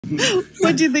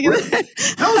What do you think of that?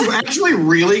 That was actually a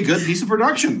really good piece of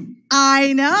production.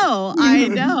 I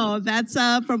know. That's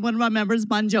from one of our members,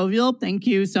 BonJovial. Thank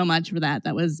you so much for that.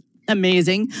 That was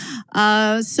amazing.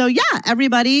 So yeah,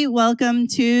 everybody, welcome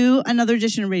to another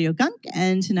edition of Radio Gunk.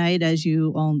 And tonight, as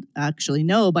you all actually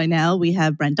know by now, we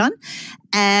have Brent on.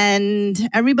 And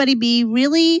everybody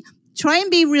try and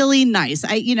be really nice.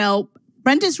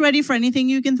 Brent is ready for anything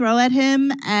you can throw at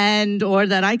him or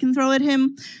that I can throw at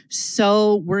him.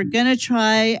 So we're going to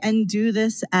try and do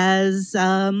this as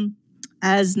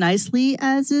nicely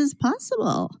as is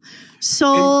possible.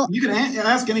 So and you can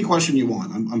ask any question you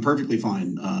want. I'm perfectly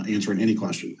fine answering any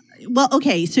question. Well,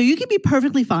 okay. So you can be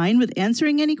perfectly fine with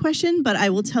answering any question, but I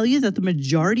will tell you that the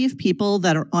majority of people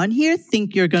that are on here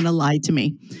think you're going to lie to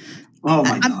me. Oh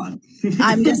my God.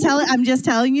 I'm just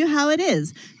telling you how it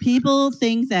is. People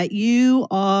think that you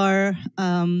are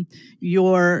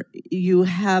you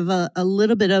have a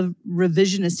little bit of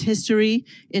revisionist history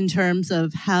in terms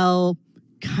of how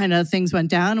kind of things went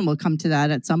down, and we'll come to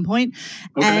that at some point.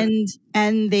 Okay.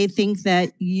 And they think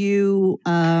that you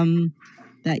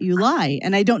lie,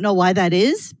 and I don't know why that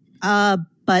is.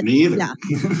 But me either. Yeah.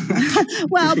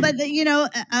 Well, but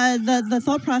the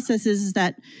thought process is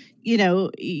that,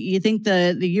 you think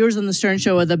the years on the Stern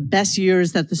Show are the best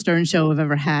years that the Stern Show have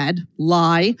ever had.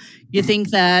 Lie. You think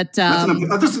that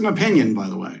that's an opinion, by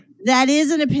the way. That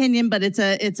is an opinion, but it's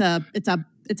a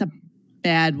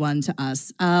bad one to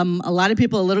us. A lot of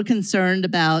people are a little concerned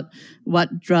about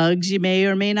what drugs you may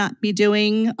or may not be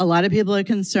doing. A lot of people are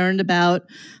concerned about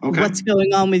what's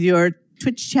going on with your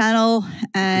Twitch channel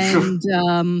and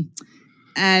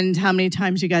how many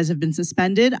times you guys have been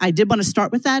suspended. I did want to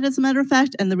start with that, as a matter of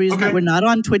fact. And the reason that we're not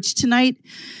on Twitch tonight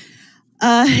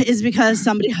is because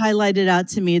somebody highlighted out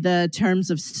to me the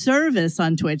terms of service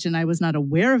on Twitch, and I was not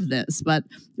aware of this. But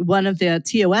one of the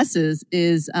TOSs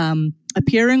is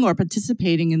appearing or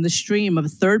participating in the stream of a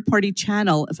third-party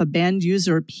channel. If a banned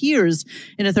user appears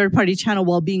in a third-party channel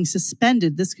while being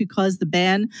suspended, this could cause the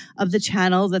ban of the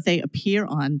channel that they appear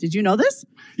on. Did you know this?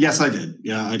 Yes, I did.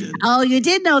 Yeah, I did. Oh, you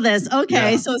did know this.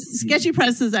 Okay. Yeah. So Sketchy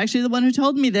Press is actually the one who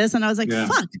told me this. And I was like,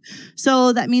 fuck.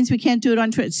 So that means we can't do it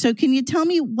on Twitch. So can you tell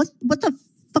me what the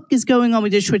fuck is going on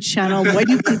with your Twitch channel? Why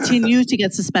do you continue to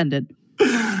get suspended?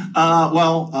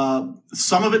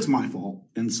 Some of it's my fault,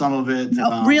 and some of it...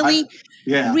 really?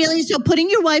 Yeah. Really? So putting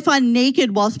your wife on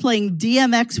naked whilst playing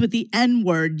DMX with the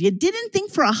N-word, you didn't think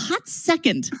for a hot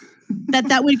second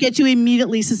that would get you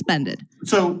immediately suspended?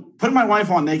 So putting my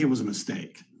wife on naked was a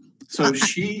mistake. So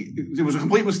it was a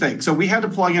complete mistake. So we had to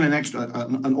plug in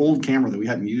an old camera that we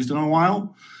hadn't used in a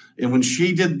while. And when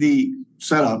she did the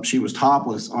setup, she was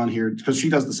topless on here because she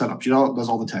does the setup. She does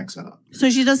all the tech setup. So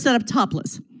she does set up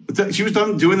topless. She was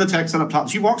doing the tech setup top.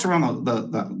 She walks around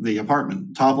the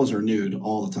apartment topless or nude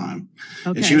all the time.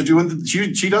 Okay. And she was doing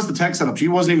she does the tech setup. She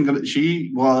wasn't even gonna.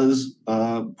 She was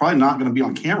probably not going to be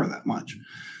on camera that much.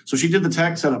 So she did the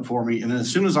tech setup for me. And then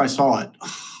as soon as I saw it,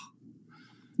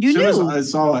 as I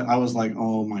saw it, I was like,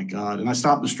 oh my God. And I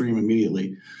stopped the stream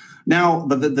immediately. Now,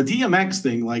 but the DMX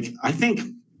thing, I think,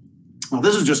 well,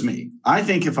 this is just me. I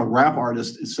think if a rap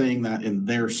artist is saying that in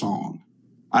their song,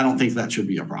 I don't think that should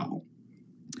be a problem.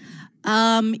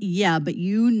 Yeah, but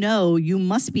you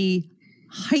must be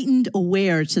heightened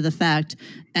aware to the fact,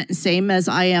 same as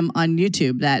I am on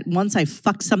YouTube, that once I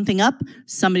fuck something up,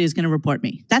 somebody is going to report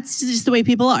me. That's just the way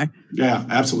people are. Yeah,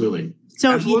 absolutely.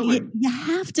 So you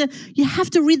have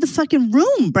to read the fucking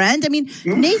room, Brent. I mean,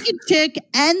 naked chick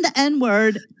and the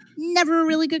N-word, never a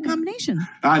really good combination.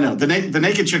 I know. The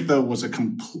naked chick though was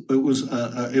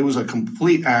it was a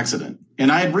complete accident. And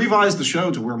I had revised the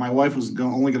show to where my wife was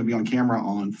only going to be on camera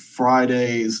on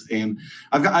Fridays, and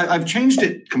I've changed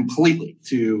it completely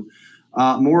to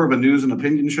more of a news and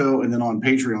opinion show, and then on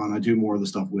Patreon I do more of the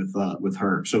stuff with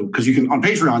her. So because on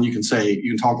Patreon you can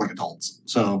talk like adults.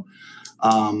 So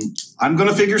I'm going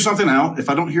to figure something out. If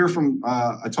I don't hear from,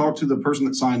 I talked to the person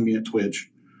that signed me at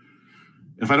Twitch.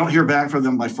 If I don't hear back from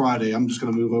them by Friday, I'm just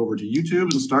going to move over to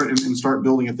YouTube and start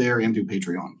building it there and do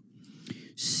Patreon.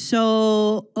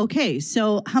 So, okay.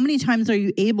 So how many times are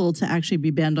you able to actually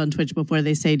be banned on Twitch before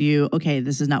they say to you, okay,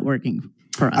 this is not working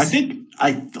for us? I think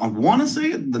I want to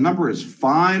say the number is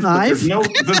 5. But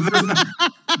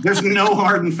there's no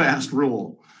hard and fast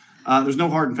rule. There's no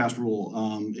hard and fast rule.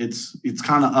 It's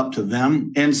kind of up to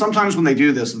them. And sometimes when they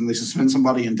do this and they suspend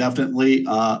somebody indefinitely,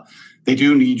 they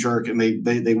do knee jerk and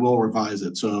they will revise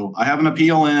it. So I have an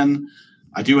appeal in.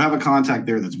 I do have a contact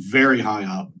there that's very high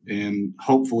up, and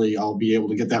hopefully I'll be able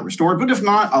to get that restored. But if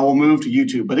not, I will move to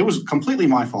YouTube. But it was completely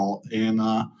my fault, and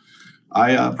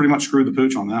I pretty much screwed the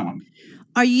pooch on that one.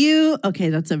 Are you okay?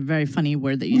 That's a very funny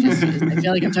word that you just used. I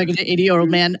feel like I'm talking to an 80-year-old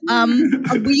man.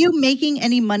 Were you making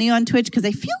any money on Twitch? Because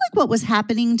I feel like what was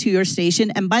happening to your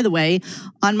station, and by the way,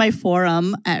 on my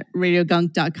forum at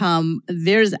radiogunk.com,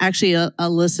 there's actually a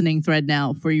listening thread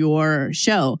now for your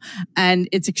show, and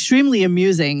it's extremely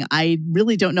amusing. I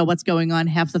really don't know what's going on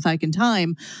half the fucking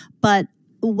time, but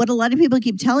what a lot of people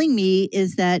keep telling me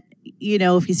is that, you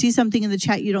know, if you see something in the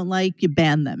chat you don't like, you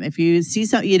ban them. If you see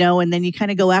something, you know, and then you kind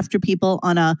of go after people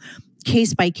on a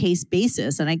case-by-case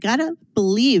basis. And I gotta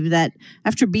believe that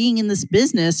after being in this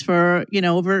business for, you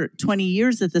know, over 20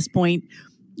 years at this point,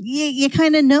 you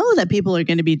kind of know that people are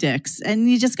going to be dicks, and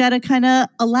you just got to kind of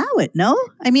allow it. No,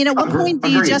 I mean, at what point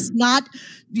do you just not,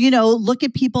 you know, look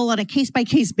at people on a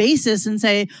case-by-case basis and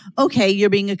say, okay, you're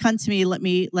being a cunt to me. Let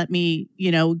me,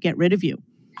 you know, get rid of you.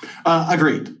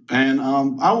 Agreed. And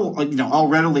I will, you know, I'll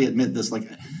readily admit this. Like,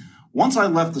 once I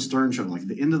left the Stern Show, like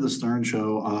the end of the Stern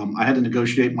Show, I had to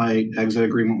negotiate my exit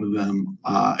agreement with them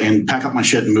and pack up my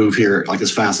shit and move here like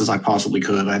as fast as I possibly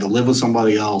could. I had to live with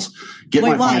somebody else.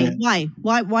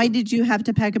 Why did you have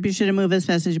to pack up your shit and move as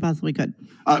fast as you possibly could?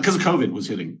 Because of COVID was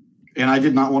hitting, and I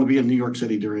did not want to be in New York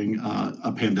City during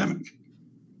a pandemic.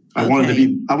 I wanted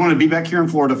to be back here in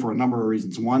Florida for a number of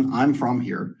reasons. One, I'm from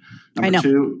here.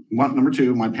 Number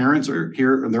two, my parents are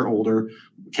here and they're older.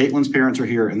 Caitlin's parents are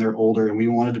here and they're older, and we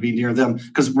wanted to be near them.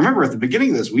 Because remember, at the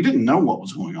beginning of this, we didn't know what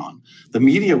was going on. The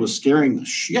media was scaring the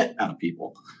shit out of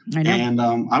people. I know. And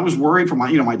I was worried for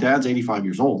my dad's 85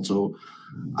 years old. So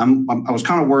I was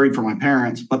kind of worried for my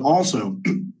parents, but also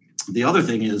the other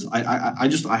thing is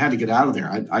I had to get out of there.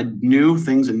 I knew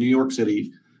things in New York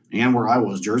City and where I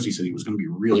was, Jersey City, was going to be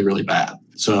really, really bad.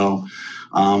 So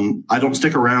I don't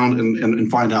stick around and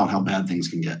find out how bad things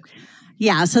can get.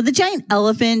 Yeah. So the giant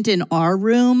elephant in our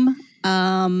room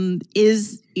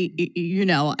is, you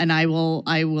know, and I will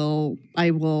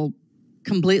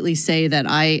completely say that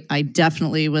I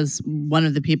definitely was one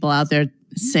of the people out there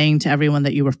saying to everyone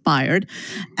that you were fired,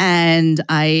 and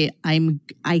I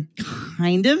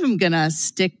kind of am gonna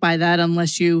stick by that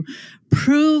unless you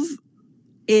prove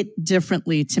it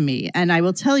differently to me. And I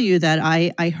will tell you that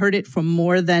I heard it from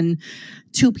more than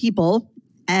two people.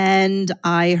 And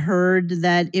I heard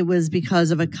that it was because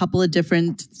of a couple of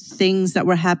different things that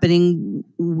were happening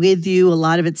with you. A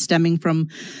lot of it stemming from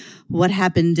what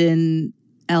happened in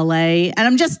LA. And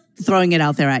I'm just throwing it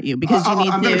out there at you because you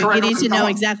need to know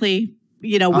exactly,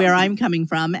 you know, where I'm coming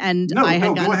from. And I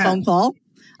had gotten a phone call.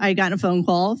 I had gotten a phone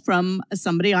call from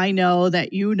somebody I know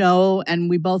that you know, and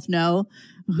we both know,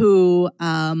 who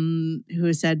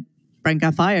said, Brent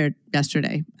got fired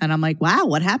yesterday. And I'm like, wow,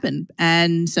 what happened?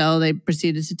 And so they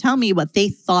proceeded to tell me what they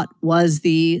thought was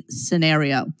the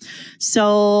scenario.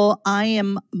 So I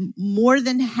am more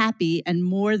than happy and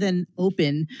more than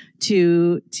open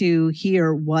to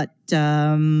hear what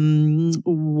the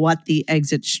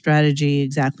exit strategy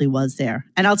exactly was there.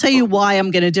 And I'll tell you why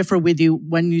I'm going to differ with you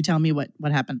when you tell me what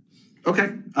happened.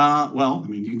 Okay. Well, I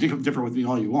mean, you can differ with me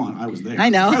all you want. I was there. I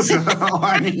know. So,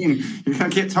 I mean, you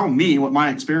can't tell me what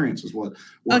my experience is.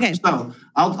 Okay. So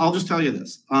I'll just tell you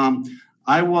this.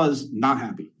 I was not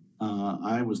happy.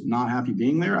 I was not happy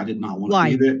being there. I did not want to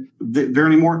be there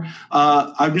anymore.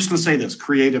 I'm just going to say this: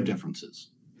 creative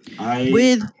differences.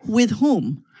 With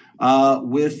whom?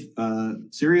 With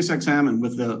SiriusXM and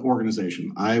with the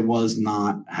organization. I was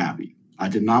not happy. I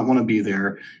did not want to be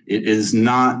there. It is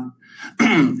not.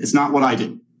 It's not what I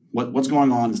do. What's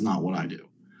going on is not what I do.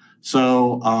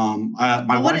 So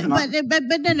my wife and I. But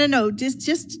no.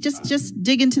 Just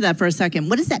dig into that for a second.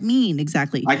 What does that mean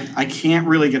exactly? I can't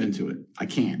really get into it. I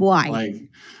can't. Why?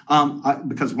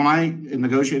 Because when I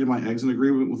negotiated my exit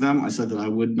agreement with them, I said that I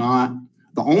would not.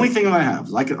 The only thing that I have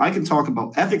is I can talk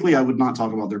about ethically. I would not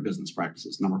talk about their business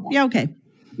practices. Number one. Yeah. Okay.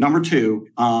 Number two,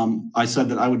 I said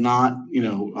that I would not,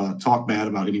 talk bad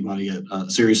about anybody at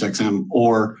SiriusXM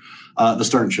or the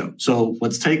Stern Show. So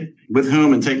let's take with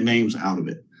whom and take names out of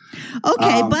it.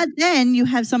 Okay, but then you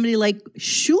have somebody like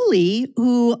Shuli,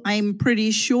 who I'm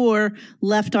pretty sure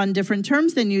left on different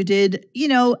terms than you did,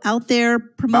 out there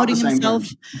promoting himself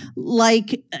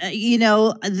like,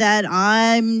 that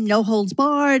I'm no holds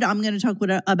barred. I'm going to talk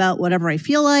about whatever I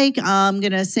feel like. I'm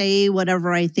going to say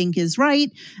whatever I think is right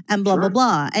and blah, blah,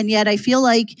 blah. And yet I feel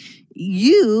like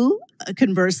you,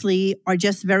 conversely, are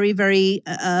just very, very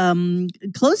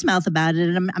close mouth about it.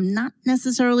 And I'm not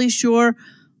necessarily sure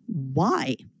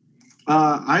why.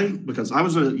 Because I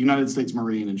was a United States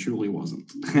Marine and Shuli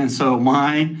wasn't. And so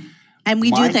And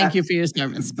we do thank you for your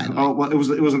service, by the way. Oh, well, it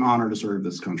was an honor to serve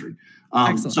this country.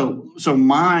 Excellent. So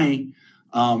my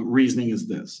reasoning is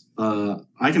this.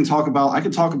 I could talk about,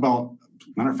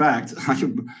 matter of fact,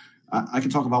 I can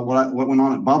talk about what went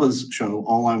on at Bubba's show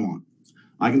all I want.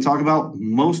 I can talk about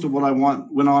most of what I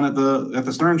want went on at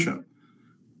the Stern show.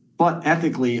 But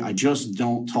ethically, I just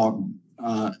don't talk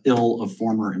ill of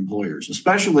former employers,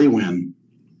 especially when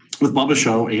with Bubba's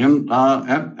show and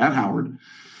at Howard,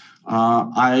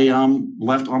 I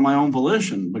left on my own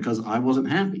volition because I wasn't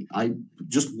happy. I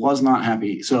just was not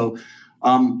happy. So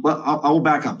but I will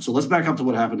back up. So let's back up to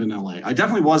what happened in LA. I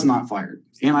definitely was not fired.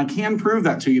 And I can prove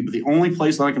that to you, but the only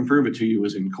place that I can prove it to you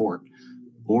is in court.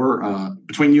 Or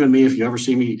between you and me, if you ever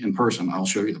see me in person, I'll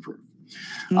show you the proof.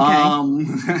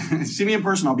 Okay. See me in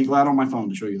person, I'll be glad on my phone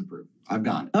to show you the proof. I've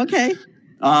got it. Okay.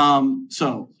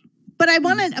 But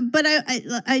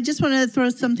I just want to throw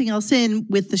something else in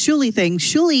with the Shuli thing.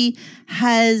 Shuli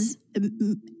has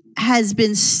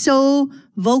been so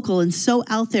vocal and so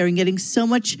out there and getting so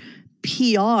much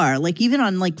PR, like even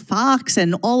on like Fox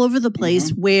and all over the place,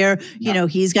 where, you know,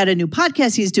 he's got a new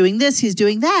podcast, he's doing this, he's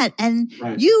doing that. And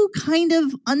you kind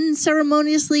of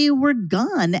unceremoniously were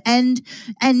gone and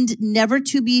never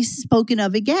to be spoken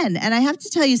of again. And I have to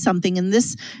tell you something, and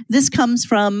this comes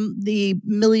from the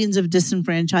millions of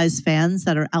disenfranchised fans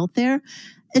that are out there.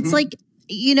 It's like,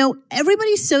 you know,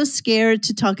 everybody's so scared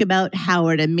to talk about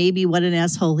Howard and maybe what an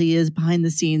asshole he is behind the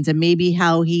scenes and maybe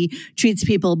how he treats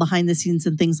people behind the scenes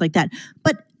and things like that.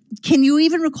 But can you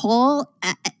even recall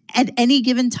at any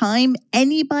given time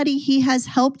anybody he has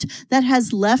helped that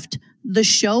has left the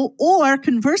show, or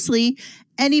conversely,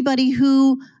 anybody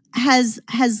who has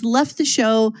left the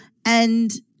show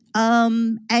and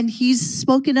he's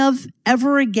spoken of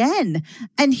ever again?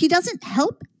 And he doesn't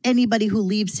help anybody who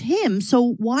leaves him.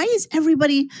 So why is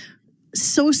everybody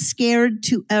so scared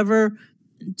to ever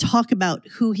talk about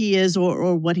who he is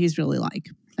or what he's really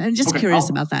like? I'm just curious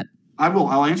about that.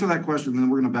 I'll answer that question, and then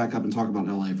we're going to back up and talk about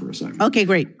LA for a second. Okay,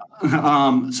 great.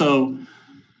 I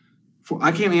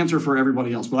can't answer for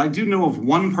everybody else, but I do know of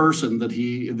one person that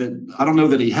I don't know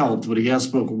that he helped, but he has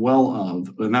spoke well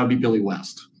of, and that would be Billy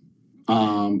West.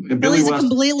 And Billy's a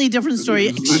completely different story.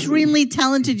 Extremely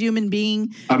talented human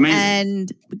being, amazing,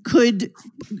 and could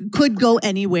go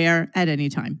anywhere at any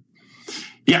time.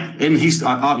 Yeah, and he's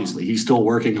obviously he's still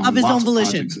working on of his own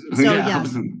volition. So yeah,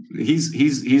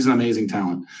 he's an amazing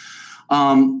talent.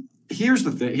 Here's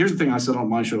the thing I said on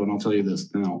my show, and I'll tell you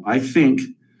this now. I think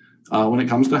when it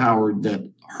comes to Howard, that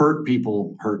hurt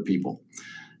people,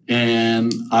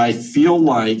 and I feel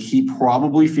like he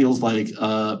probably feels like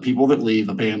people that leave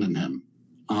abandon him.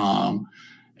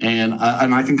 And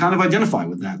I can kind of identify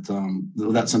with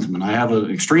that sentiment. I have an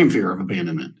extreme fear of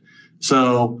abandonment.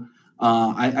 So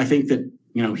I think that,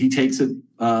 you know, he takes it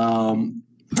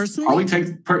personally.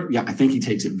 I think he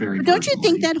takes it very. But don't you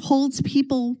think that holds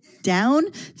people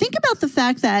down? Think about the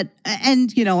fact that,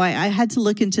 and you know, I had to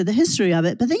look into the history of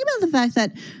it, but think about the fact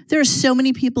that there are so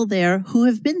many people there who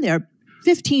have been there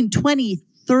 15, 20,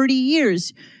 30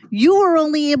 years. You were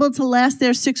only able to last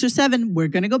there 6 or 7. We're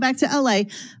going to go back to LA.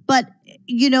 But,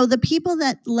 you know, the people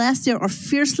that last there are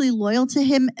fiercely loyal to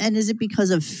him. And is it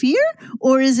because of fear,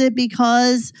 or is it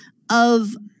because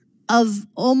of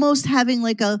almost having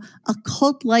like a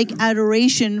cult-like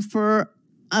adoration for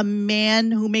a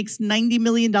man who makes $90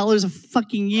 million a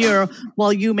fucking year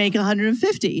while you make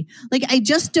 150? Like, I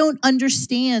just don't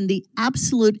understand the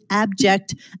absolute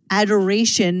abject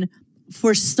adoration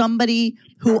for somebody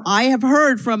who I have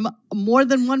heard from more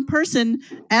than one person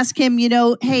ask him, you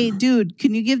know, hey, dude,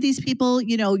 can you give these people,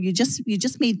 you know, you just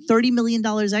made $30 million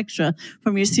extra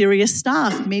from your serious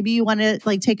stuff. Maybe you want to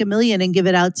like take $1 million and give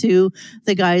it out to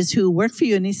the guys who work for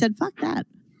you. And he said, fuck that.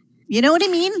 You know what I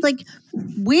mean? Like,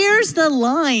 where's the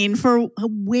line for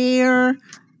where,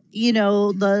 you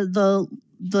know, the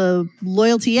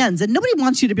loyalty ends? And nobody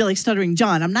wants you to be like Stuttering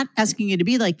John. I'm not asking you to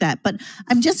be like that, but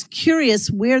I'm just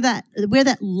curious where that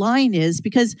line is,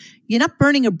 because you're not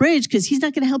burning a bridge because he's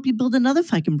not going to help you build another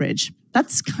fucking bridge.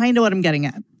 That's kind of what I'm getting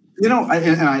at. You know,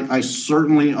 I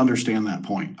certainly understand that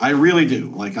point. I really do.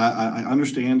 Like, I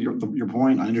understand your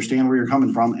point. I understand where you're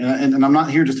coming from. And I'm not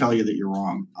here to tell you that you're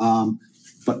wrong.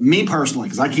 But me personally,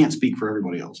 because I can't speak for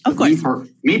everybody else. Of course.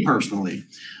 Me personally,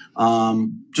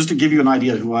 just to give you an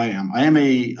idea of who I am, I'm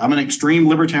an extreme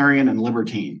libertarian and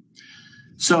libertine.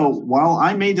 So while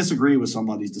I may disagree with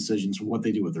somebody's decisions for what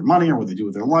they do with their money or what they do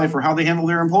with their life or how they handle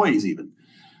their employees even,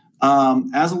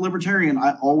 as a libertarian,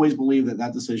 I always believe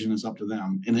that decision is up to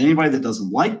them. And anybody that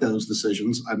doesn't like those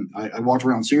decisions, I walk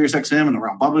around SiriusXM and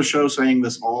around Bubba's show saying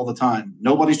this all the time.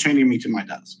 Nobody's chaining me to my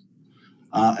desk.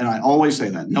 And I always say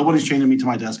that. Nobody's chaining me to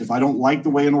my desk. If I don't like the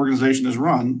way an organization is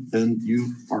run, then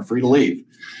you are free to leave.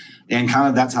 And kind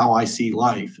of that's how I see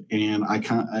life. And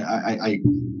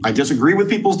I disagree with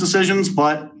people's decisions,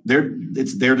 but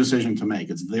it's their decision to make.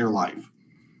 It's their life.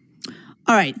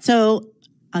 All right. So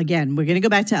again, we're going to go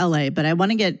back to LA, but I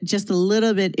want to get just a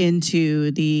little bit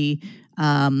into the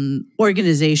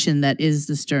organization that is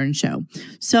the Stern Show.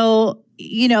 So,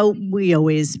 we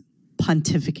always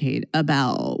pontificate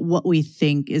about what we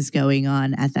think is going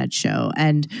on at that show.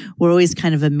 And we're always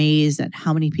kind of amazed at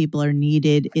how many people are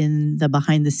needed in the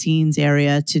behind the scenes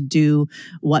area to do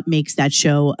what makes that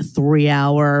show a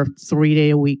 3-hour,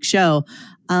 3-day-a-week show.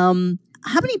 How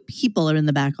many people are in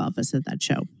the back office at that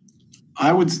show?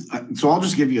 So I'll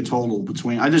just give you a total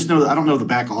between, I don't know the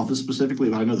back office specifically,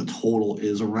 but I know the total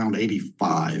is around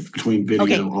 85 between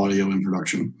video, audio, and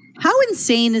production. How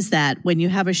insane is that when you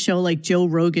have a show like Joe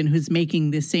Rogan, who's making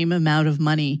the same amount of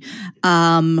money,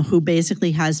 who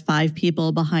basically has 5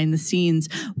 people behind the scenes?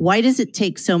 Why does it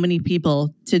take so many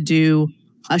people to do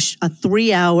a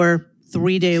 3-hour,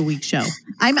 3-day-a-week show?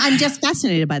 I'm just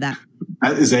fascinated by that.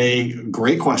 That is a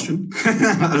great question.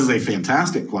 That is a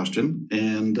fantastic question,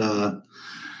 and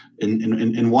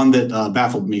one that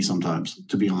baffled me sometimes,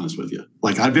 to be honest with you.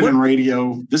 Like, I've been in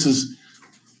radio. This is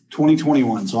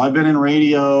 2021, so I've been in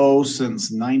radio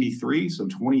since '93, so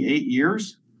 28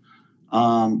 years,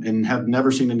 and have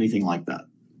never seen anything like that.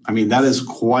 I mean, that is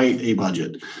quite a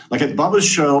budget. Like at Bubba's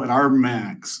show, at our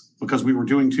max, because we were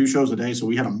doing 2 shows a day, so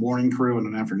we had a morning crew and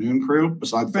an afternoon crew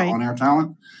besides the on-air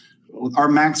talent. Our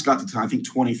max got to, I think,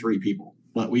 23 people,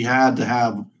 but we had to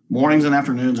have mornings and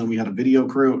afternoons, and we had a video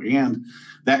crew, and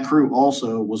that crew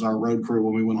also was our road crew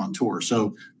when we went on tour.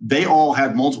 So they all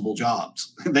had multiple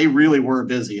jobs. They really were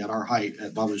busy at our height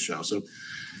at Bubba's show. So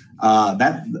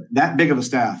that big of a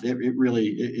staff, it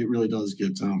really does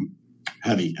get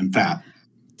heavy and fat.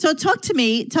 So talk to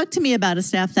me about a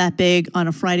staff that big on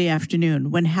a Friday afternoon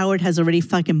when Howard has already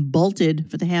fucking bolted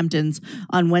for the Hamptons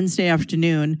on Wednesday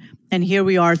afternoon. And here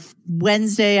we are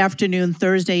Wednesday afternoon,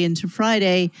 Thursday into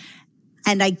Friday.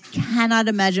 And I cannot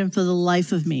imagine for the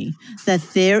life of me that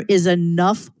there is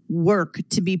enough work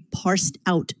to be parsed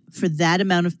out for that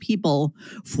amount of people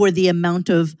for the amount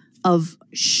of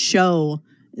show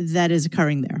that is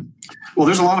occurring there. Well,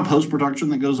 there's a lot of post-production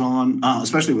that goes on,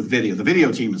 especially with video. The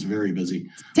video team is very busy.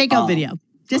 Take out video.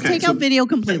 Just take out video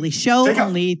completely. Show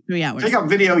only 3 hours. Take out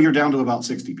video, you're down to about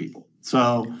 60 people.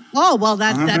 So. Oh, well,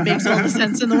 that makes all the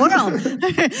sense in the world.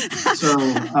 So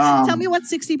tell me what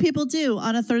 60 people do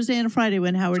on a Thursday and a Friday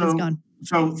when Howard is gone.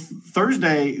 So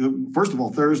Thursday, first of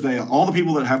all, all the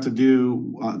people that have to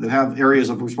do, that have areas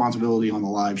of responsibility on the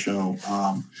live show,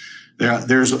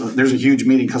 there's a huge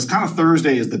meeting, because kind of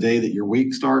Thursday is the day that your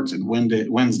week starts, and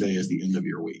Wednesday is the end of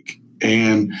your week.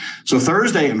 And so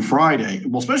Thursday and Friday,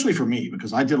 well, especially for me,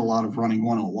 because I did a lot of running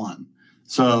 101.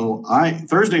 So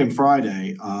Thursday and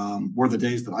Friday were the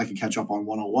days that I could catch up on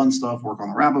 101 stuff, work on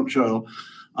the wrap-up show.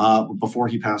 Before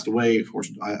he passed away, of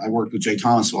course, I worked with Jay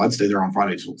Thomas, so I'd stay there on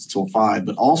Friday till 5.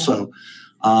 But also,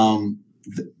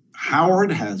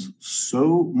 Howard has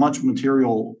so much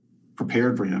material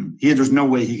prepared for him. There's no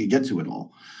way he could get to it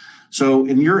all. So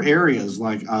in your areas,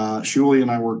 like Shuli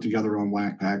and I worked together on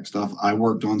Whack Pack stuff. I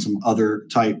worked on some other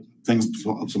type things,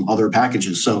 some other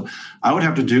packages. So I would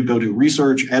have to go do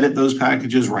research, edit those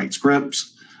packages, write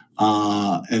scripts,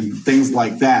 and things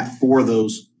like that for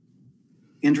those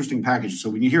interesting packages. So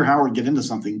when you hear Howard get into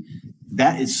something,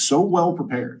 that is so well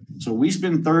prepared. So we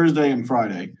spend Thursday and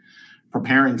Friday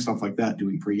preparing stuff like that,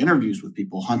 doing pre-interviews with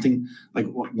people, hunting.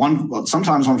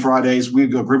 Sometimes on Fridays, a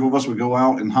group of us would go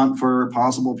out and hunt for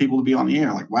possible people to be on the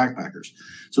air, like Whack Packers.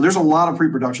 So there's a lot of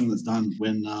pre-production that's done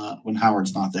when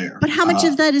Howard's not there. But how much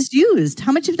of that is used?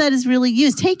 How much of that is really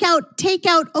used? Take out.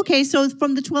 Okay, so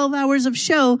from the 12 hours of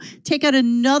show, take out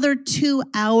another 2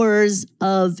 hours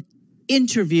of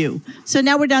interview. So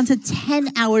now we're down to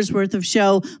 10 hours worth of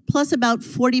show, plus about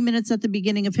 40 minutes at the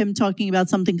beginning of him talking about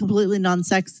something completely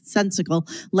nonsensical.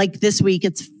 Like this week,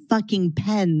 it's fucking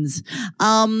pens.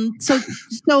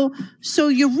 So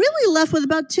you're really left with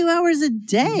about 2 hours a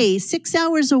day, 6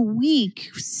 hours a week,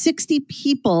 60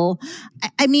 people.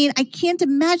 I mean, I can't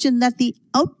imagine that the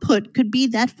output could be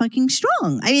that fucking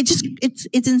strong. I mean, it's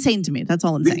insane to me. That's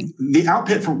all I'm saying. The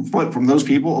output from those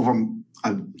people,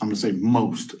 I'm going to say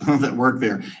most that work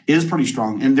there, is pretty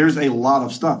strong. And there's a lot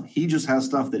of stuff. He just has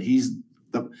stuff that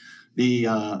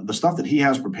the stuff that he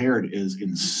has prepared is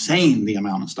insane, the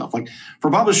amount of stuff. Like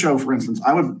for Bubba's show, for instance,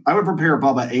 I would prepare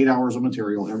Bubba 8 hours of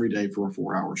material every day for a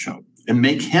 4-hour show and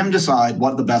make him decide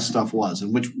what the best stuff was,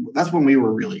 and that's when we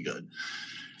were really good.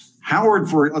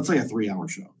 Howard, for let's say a 3-hour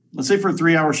show. Let's say for a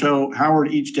 3-hour show,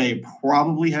 Howard each day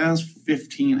probably has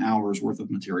 15 hours worth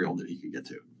of material that he could get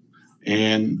to.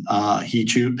 And he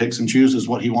picks and chooses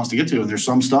what he wants to get to. And there's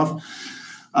some stuff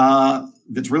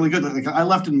that's really good. Like I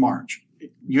left in March,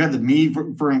 you had the me,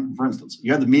 for instance,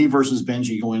 you had the me versus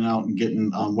Benji going out and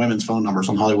getting women's phone numbers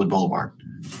on Hollywood Boulevard.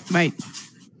 Right.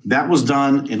 That was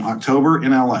done in October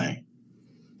in LA.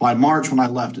 By March, when I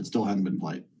left, it still hadn't been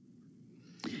played.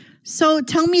 So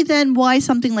tell me then why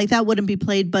something like that wouldn't be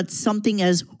played, but something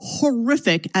as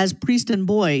horrific as Priest and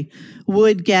Boy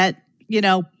would get,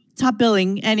 top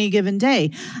billing any given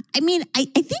day. I mean, I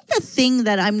think the thing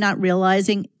that I'm not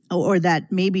realizing, or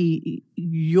that maybe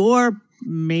you're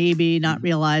maybe not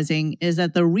realizing, is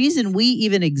that the reason we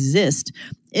even exist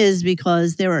is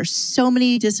because there are so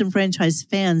many disenfranchised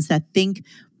fans that think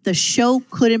the show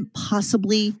couldn't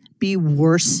possibly be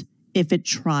worse if it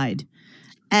tried.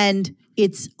 And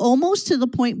it's almost to the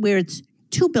point where it's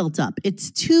too built up.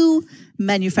 It's too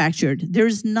manufactured.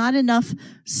 There's not enough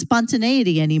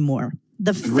spontaneity anymore.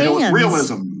 The fans,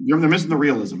 realism. They're missing the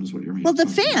realism, is what you're meaning. Well, the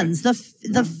fans,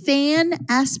 the fan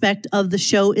aspect of the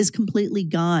show is completely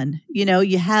gone.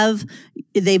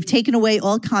 They've taken away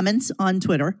all comments on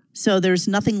Twitter, so there's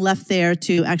nothing left there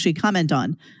to actually comment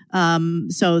on.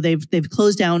 So they've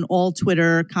closed down all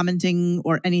Twitter commenting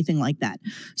or anything like that.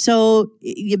 So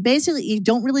you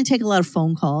don't really take a lot of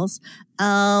phone calls.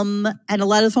 And a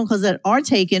lot of the phone calls that are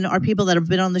taken are people that have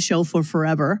been on the show for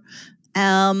forever.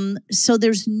 So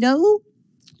there's no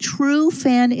true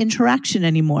fan interaction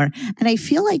anymore. And I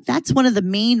feel like that's one of the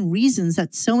main reasons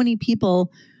that so many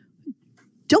people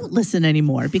don't listen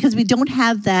anymore, because we don't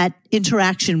have that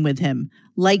interaction with him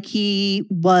like he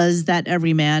was that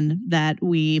everyman that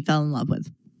we fell in love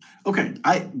with. Okay,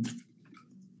 I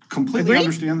completely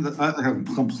understand that.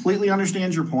 I completely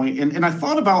understand your point, and I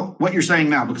thought about what you're saying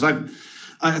now, because I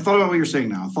thought about what you're saying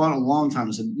now. I thought a long time.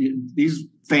 I said these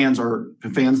fans are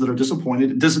fans that are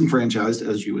disappointed, disenfranchised,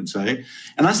 as you would say,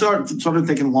 and I started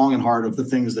thinking long and hard of the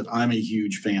things that I'm a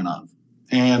huge fan of.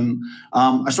 And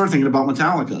I started thinking about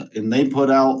Metallica, and they put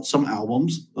out some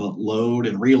albums, Load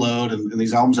and Reload, and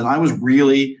these albums, and I was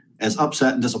really as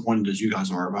upset and disappointed as you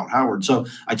guys are about Howard. So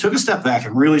I took a step back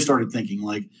and really started thinking,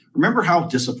 remember how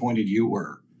disappointed you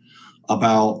were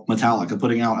about Metallica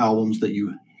putting out albums that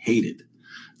you hated.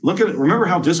 Remember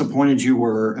how disappointed you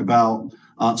were about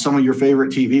some of your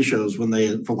favorite TV shows when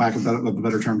they, for lack of a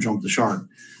better term, jumped the shark.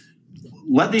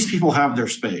 Let these people have their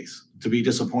space to be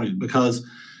disappointed, because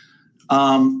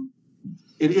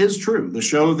it is true. The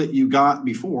show that you got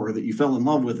before, that you fell in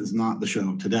love with, is not the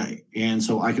show today. And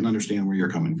so I can understand where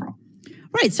you're coming from.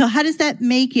 Right. So how does that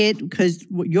make it, because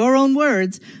your own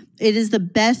words, it is the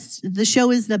best, the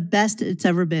show is the best it's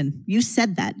ever been. You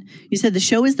said that. You said the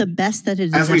show is the best that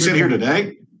it has ever been. As we sit here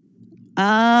today?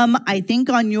 I think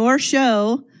on your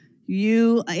show,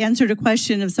 you answered a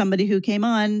question of somebody who came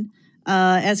on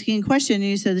asking a question, and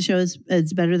you said the show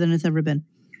it's better than it's ever been.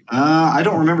 I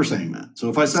don't remember saying that. So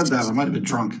if I said that, I might have been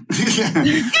drunk.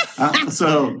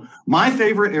 So my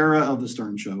favorite era of the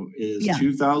Stern Show is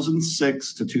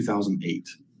 2006 to 2008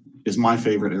 is my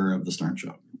favorite era of the Stern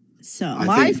Show. So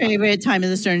my favorite time of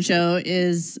the Stern Show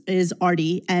is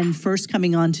Artie and first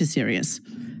coming on to Sirius.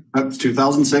 That's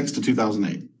 2006 to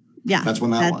 2008. Yeah. That's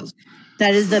when that was.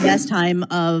 That is the best time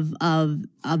of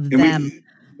them.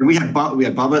 We had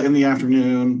Bubba in the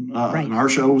afternoon, right. And our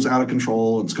show was out of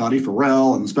control, and Scotty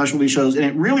Farrell and the specialty shows. And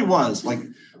it really was like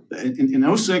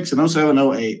in 06 and 07,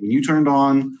 08, when you turned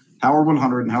on Howard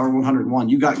 100 and Howard 101,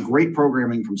 you got great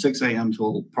programming from 6 a.m.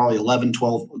 till probably 11,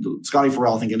 12. Scotty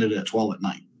Farrell, I think, ended at 12 at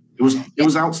night. It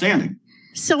was outstanding.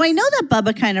 So I know that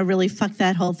Bubba kind of really fucked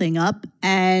that whole thing up,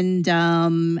 and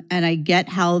I get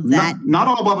how that not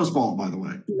all Bubba's fault, by the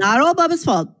way. Not all Bubba's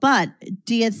fault, but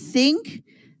do you think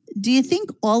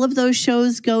all of those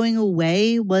shows going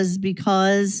away was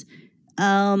because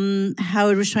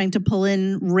Howard was trying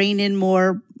to rein in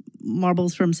more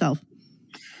marbles for himself?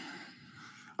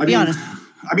 Be honest.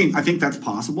 I mean, I think that's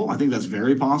possible. I think that's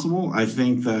very possible. I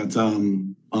think that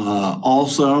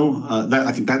also that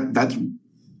I think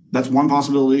that's one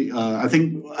possibility. I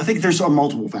think there's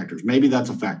multiple factors. Maybe that's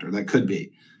a factor. That could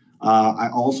be. I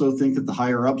also think that the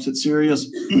higher ups at Sirius,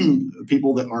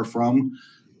 people that are from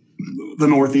the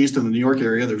Northeast and the New York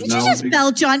area, Did you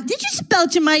just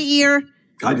belch in my ear?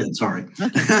 I did. Sorry.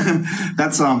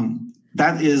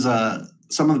 That is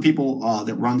some of the people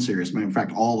that run Sirius. In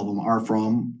fact, all of them are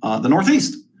from the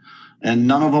Northeast, and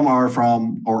none of them are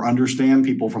from or understand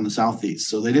people from the Southeast.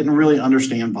 So they didn't really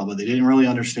understand Bubba. They didn't really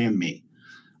understand me.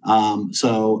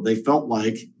 So they felt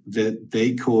like that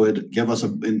they could give us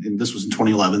and this was in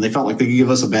 2011, they felt like they could give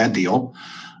us a bad deal.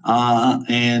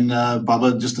 And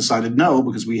Bubba just decided no,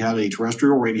 because we had a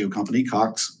terrestrial radio company,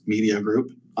 Cox Media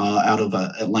Group, out of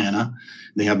Atlanta.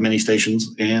 They have many stations,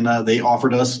 and they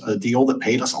offered us a deal that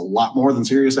paid us a lot more than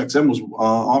SiriusXM was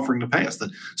offering to pay us.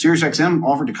 The SiriusXM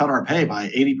offered to cut our pay by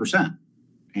 80%.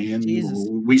 And Jesus.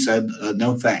 we said,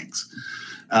 no, thanks.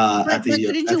 But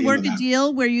couldn't you work a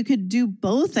deal where you could do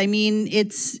both? I mean,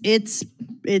 it's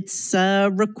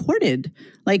recorded.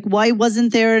 Like, why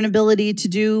wasn't there an ability to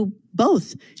do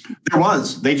both? There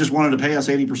was. They just wanted to pay us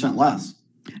 80% less.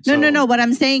 No. What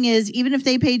I'm saying is, even if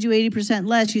they paid you 80%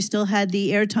 less, you still had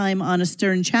the airtime on a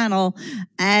Stern channel,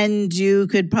 and you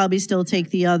could probably still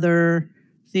take the other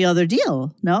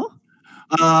deal. No?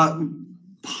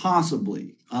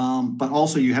 Possibly. But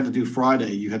also you had to do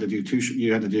Friday. You had to do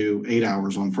you had to do 8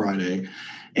 hours on Friday.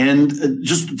 And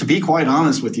just to be quite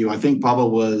honest with you, I think Bubba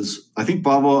was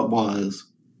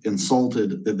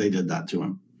insulted that they did that to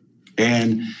him.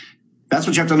 And that's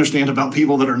what you have to understand about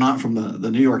people that are not from the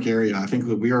New York area. I think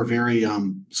that we are very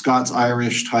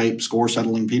Scots-Irish type score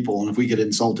settling people. And if we get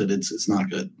insulted, it's not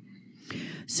good.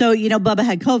 So, Bubba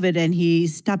had COVID and he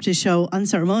stopped his show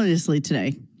unceremoniously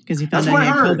today because he found out he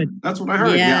had COVID. That's what I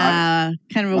heard. Yeah,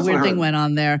 kind of a weird thing went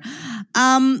on there.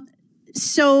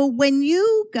 So when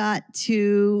you got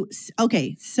to,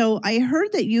 so I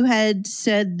heard that you had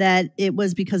said that it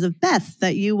was because of Beth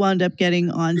that you wound up getting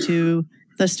onto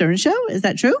the Stern Show. Is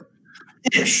that true?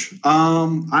 Ish. Ish,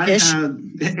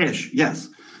 yes.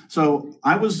 So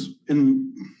I was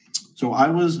in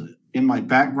my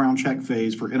background check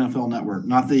phase for NFL Network,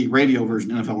 not the radio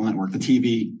version of NFL Network, the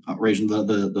TV version.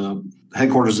 The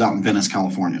headquarters is out in Venice,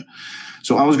 California.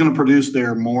 So I was going to produce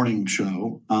their morning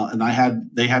show, and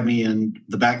they had me in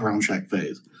the background check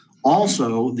phase.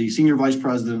 Also, the senior vice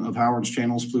president of Howard's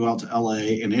Channels flew out to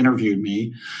LA and interviewed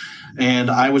me,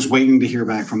 and I was waiting to hear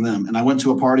back from them. And I went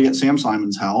to a party at Sam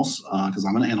Simon's house because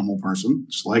I'm an animal person,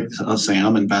 just like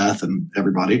Sam and Beth and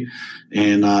everybody.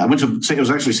 And it was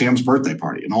actually Sam's birthday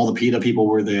party, and all the PETA people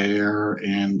were there,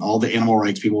 and all the animal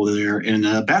rights people were there. And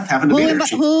Beth happened to be there.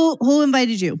 Who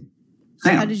invited you?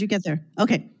 Sam. How did you get there?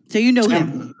 Okay. So you know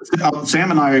him.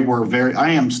 Sam and I were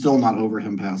I am still not over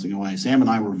him passing away. Sam and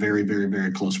I were very, very,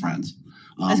 very close friends.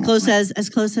 As close as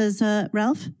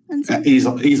Ralph and Sam?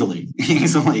 Easily,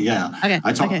 yeah. Okay.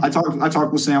 I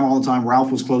talk with Sam all the time.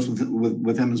 Ralph was close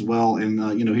with him as well,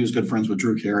 and he was good friends with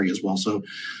Drew Carey as well. So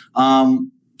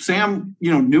Sam,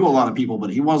 knew a lot of people,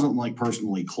 but he wasn't like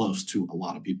personally close to a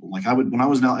lot of people. Like every time I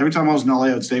was in LA,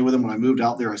 I would stay with him. When I moved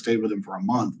out there, I stayed with him for a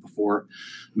month before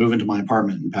moving to my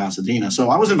apartment in Pasadena. So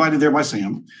I was invited there by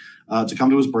Sam to come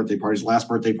to his birthday party, his last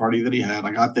birthday party that he had.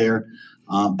 I got there.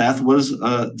 Beth was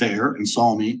there and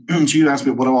saw me. She asked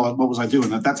me what was I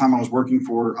doing. At that time, I was working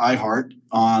for iHeart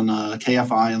on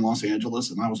KFI in Los Angeles,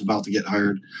 and I was about to get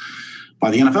hired by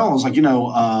the NFL. I was like,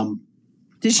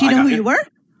 did she know who you were?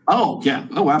 Oh yeah.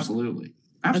 Oh, absolutely.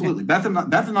 Okay. Beth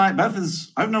and I.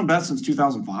 I've known Beth since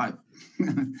 2005.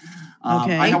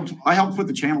 Okay. I helped put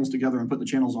the channels together and put the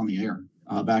channels on the air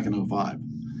back in 2005.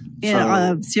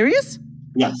 Yeah. Serious?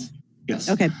 Yes.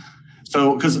 Okay.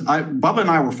 So, because Bubba and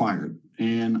I were fired,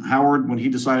 and Howard, when he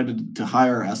decided to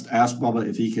hire us, asked Bubba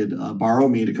if he could borrow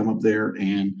me to come up there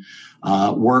and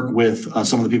work with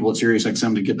some of the people at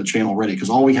SiriusXM to get the channel ready, because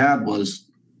all we had was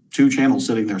 2 channels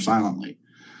sitting there silently.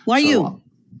 Why you?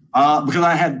 Because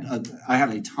I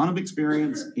had a ton of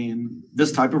experience in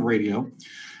this type of radio,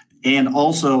 and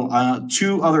also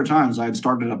 2 other times I had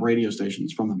started up radio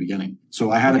stations from the beginning,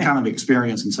 so I had a kind of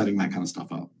experience in setting that kind of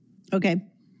stuff up. Okay.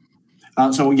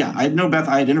 So yeah, I had known Beth.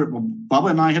 Bubba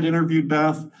and I had interviewed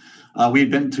Beth. We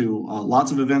had been to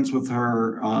lots of events with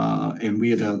her, and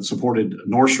we had supported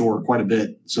North Shore quite a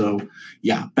bit. So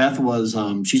yeah, Beth was.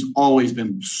 She's always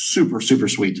been super, super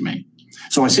sweet to me.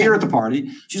 So I see her at the party.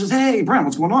 She says, "Hey, Brent,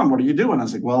 what's going on? What are you doing?" I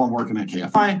was like, "Well, I'm working at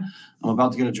KFI. I'm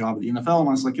about to get a job at the NFL." And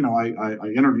I was like, I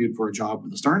interviewed for a job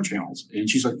with the Stern channels. And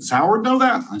she's like, "Does Howard know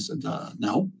that?" I said,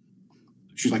 "No."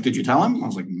 She's like, "Did you tell him?" I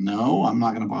was like, "No, I'm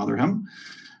not going to bother him."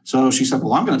 So she said,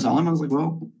 "Well, I'm going to tell him." I was like,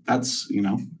 "Well, that's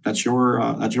your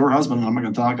husband, and I'm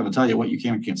not going to tell you what you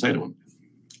can and can't say to him."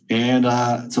 And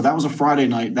so that was a Friday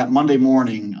night. That Monday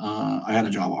morning, I had a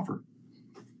job offer.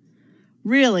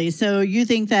 Really? So you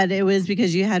think that it was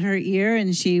because you had her ear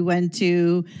and she went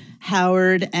to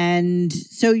Howard, and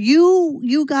so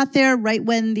you got there right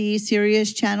when the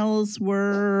Sirius channels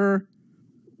were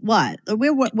what?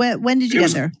 When did you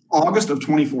get there? August of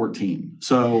 2014.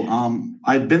 So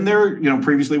I'd been there,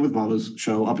 previously with Bubba's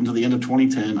show up until the end of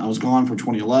 2010. I was gone for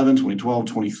 2011, 2012,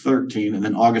 2013, and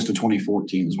then August of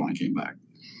 2014 is when I came back.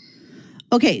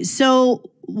 Okay, so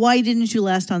why didn't you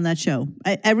last on that show?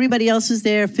 Everybody else is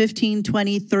there 15,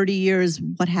 20, 30 years.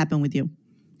 What happened with you?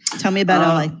 Tell me about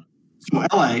LA. So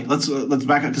LA, let's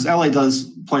back up, because LA does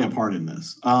play a part in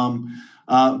this.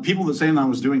 People that say that I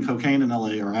was doing cocaine in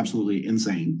LA are absolutely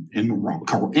insane and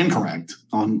incorrect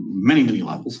on many, many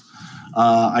levels.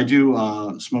 I do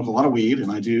smoke a lot of weed,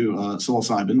 and I do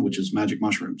psilocybin, which is magic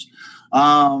mushrooms.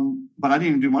 But I didn't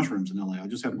even do mushrooms in LA. I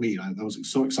just had weed. I was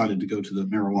so excited to go to the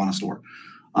marijuana store.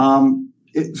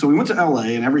 So we went to LA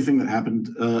and everything that happened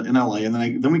in LA,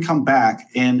 and then we come back,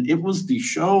 and it was the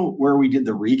show where we did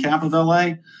the recap of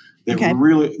LA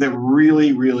that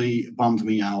really bummed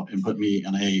me out and put me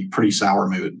in a pretty sour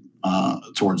mood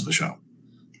towards the show.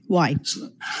 Why?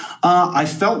 I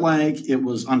felt like it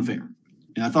was unfair,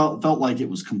 and I felt like it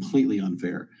was completely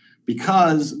unfair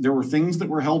because there were things that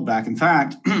were held back. In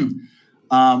fact,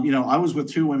 I was with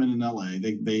two women in LA.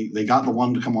 They got the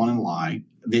one to come on and lie.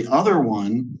 The other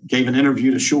one gave an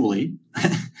interview to Shuli,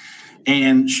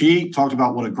 and she talked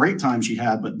about what a great time she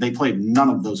had, but they played none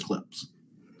of those clips.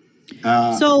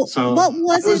 So what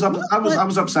was it? I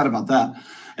was upset about that,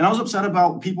 and I was upset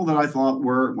about people that I thought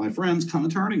were my friends kind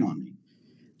of turning on me.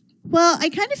 Well, I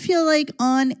kind of feel like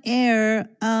on air,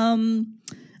 Ronnie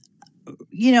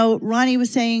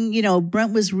was saying,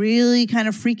 Brent was really kind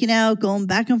of freaking out, going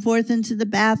back and forth into the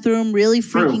bathroom, really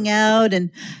freaking out,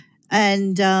 and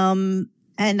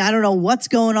I don't know what's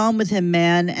going on with him,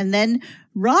 man. And then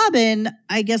Robin,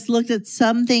 I guess, looked at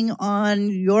something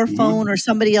on your phone or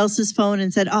somebody else's phone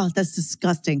and said, "Oh, that's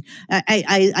disgusting.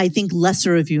 I think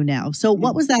lesser of you now." So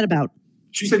what was that about?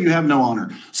 She said, "You have no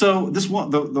honor." So this one,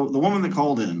 the woman that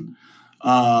called in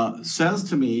says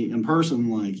to me in person,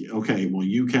 like, "Okay, well,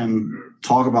 you can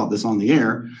talk about this on the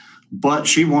air." But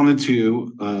she wanted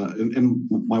to, and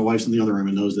my wife's in the other room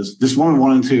and knows this. This woman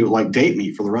wanted to like date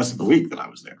me for the rest of the week that I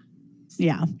was there.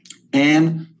 Yeah.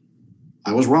 And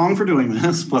I was wrong for doing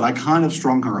this, but I kind of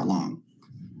strung her along.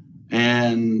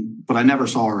 But I never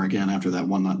saw her again after that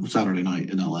one night, Saturday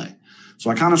night in LA. So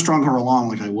I kind of strung her along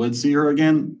like I would see her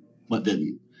again, but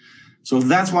didn't. So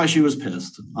that's why she was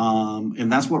pissed.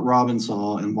 And that's what Robin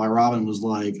saw, and why Robin was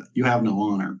like, "You have no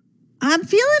honor." I'm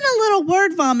feeling a little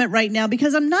word vomit right now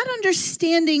because I'm not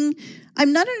understanding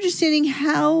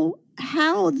how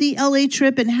the LA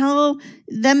trip and how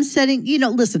them setting,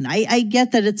 listen, I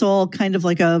get that it's all kind of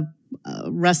like a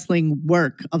wrestling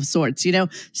work of sorts,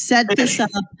 set this up,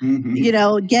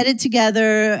 get it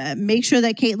together, make sure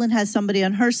that Caitlin has somebody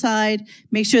on her side,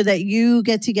 make sure that you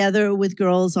get together with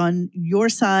girls on your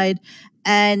side.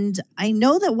 And I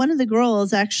know that one of the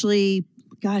girls actually,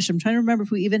 gosh, I'm trying to remember if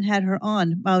we even had her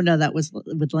on. Oh, no, that was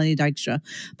with Lenny Dykstra.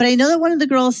 But I know that one of the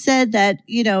girls said that,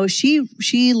 she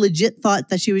legit thought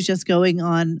that she was just going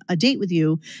on a date with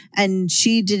you. And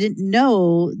she didn't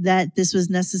know that this was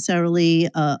necessarily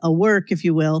a work, if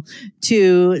you will,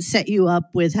 to set you up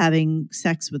with having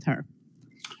sex with her.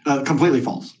 Completely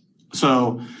false.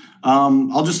 So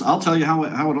I'll tell you how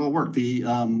it all worked. The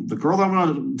girl that I went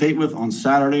on a date with on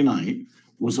Saturday night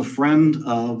was a friend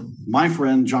of my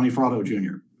friend, Johnny Fratto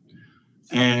Jr.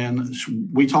 And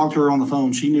we talked to her on the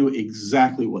phone. She knew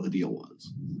exactly what the deal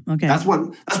was. Okay. That's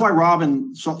why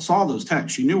Robin saw those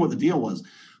texts. She knew what the deal was.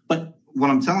 But what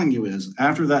I'm telling you is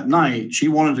after that night, she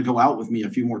wanted to go out with me a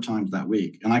few more times that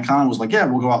week. And I kind of was like, "Yeah,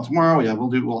 we'll go out tomorrow. Yeah,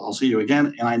 I'll see you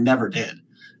again." And I never did.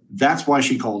 That's why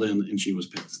she called in and she was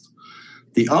pissed.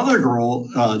 The other girl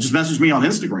just messaged me on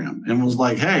Instagram and was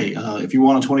like, "Hey, if you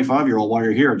want a 25-year-old while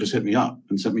you're here, just hit me up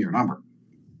and send me your number."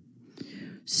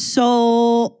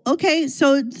 So, okay.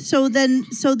 So then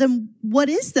what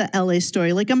is the LA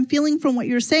story? Like, I'm feeling from what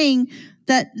you're saying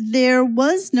that there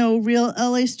was no real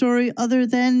LA story other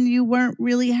than you weren't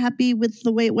really happy with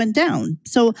the way it went down.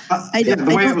 So I don't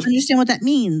understand what that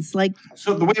means. Like,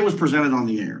 so the way it was presented on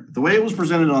the air,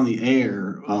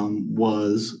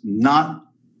 was not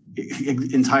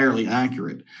entirely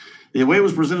accurate. The way it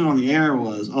was presented on the air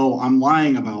was, "Oh, I'm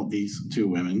lying about these two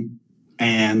women,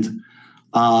 and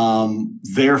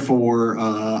therefore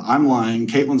I'm lying.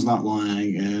 Caitlin's not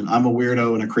lying, and I'm a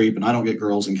weirdo and a creep, and I don't get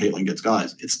girls, and Caitlin gets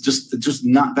guys." It's just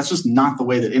not. That's just not the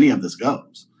way that any of this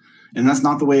goes, and that's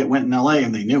not the way it went in LA,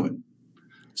 and they knew it.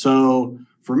 So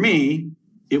for me,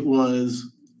 it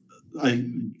was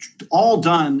all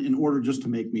done in order just to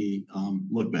make me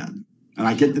look bad. And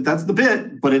I get that that's the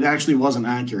bit, but it actually wasn't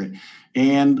accurate.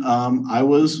 And I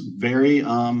was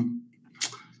I'm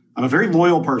a very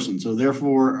loyal person. So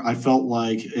therefore, I felt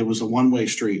like it was a one-way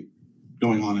street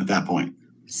going on at that point.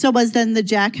 So was then the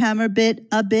jackhammer bit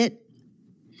a bit?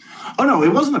 Oh, no,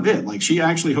 it wasn't a bit. Like, she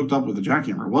actually hooked up with the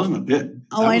jackhammer. It wasn't a bit.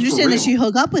 Oh, I understand that she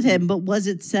hooked up with him, but was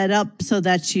it set up so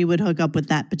that she would hook up with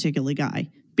that particular guy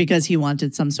because he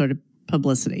wanted some sort of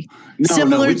publicity?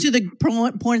 Similar to the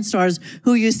porn stars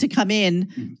who used to come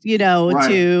in,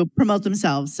 to promote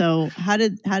themselves. So how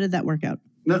did that work out?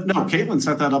 No, Caitlin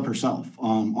set that up herself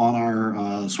on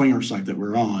our swinger site that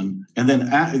we're on. And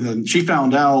then she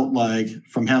found out, like,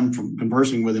 from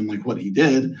conversing with him, like, what he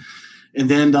did. And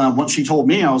then once she told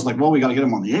me, I was like, well, we got to get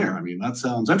him on the air. I mean, that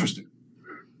sounds interesting.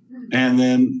 And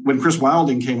then when Chris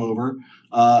Wilding came over,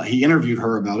 he interviewed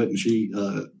her about it, and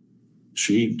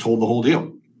she told the whole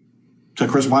deal to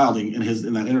Chris Wilding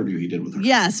in that interview he did with her.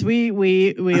 Yes,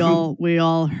 we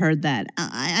all heard that.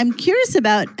 I'm curious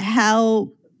about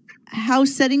how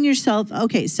setting yourself.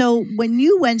 Okay, so when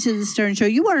you went to the Stern Show,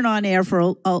 you weren't on air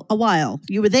for a while.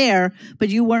 You were there, but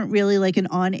you weren't really like an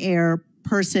on-air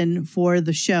person for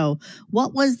the show.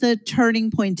 What was the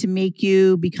turning point to make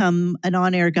you become an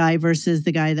on-air guy versus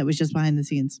the guy that was just behind the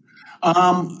scenes?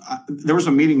 There was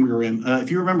a meeting we were in.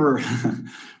 If you remember,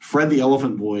 Fred the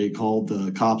Elephant Boy called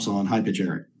the cops on High Pitch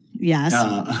Eric. Yes.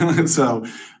 So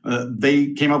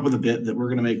they came up with a bit that we're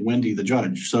going to make Wendy the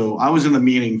judge. So I was in the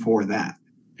meeting for that.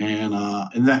 And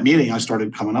in that meeting, I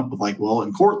started coming up with like, well,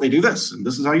 in court, they do this, and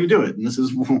this is how you do it. And this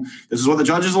is what the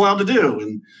judge is allowed to do.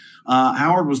 And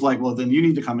Howard was like, well, then you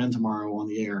need to come in tomorrow on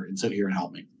the air and sit here and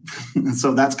help me.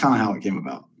 So that's kind of how it came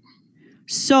about.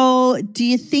 So do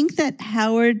you think that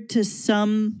Howard to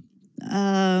some,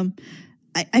 I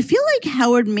feel like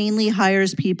Howard mainly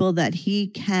hires people that he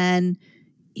can,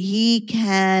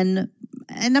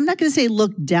 and I'm not going to say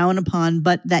look down upon,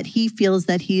 but that he feels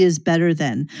that he is better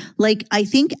than. Like, I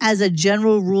think as a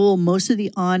general rule, most of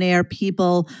the on-air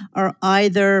people are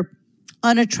either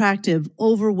unattractive,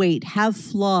 overweight, have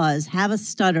flaws, have a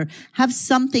stutter, have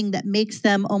something that makes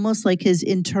them almost like his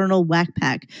internal whack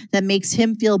pack, that makes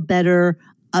him feel better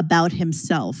about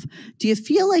himself. Do you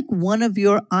feel like one of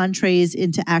your entrees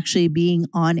into actually being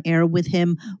on air with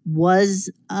him was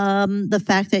the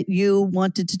fact that you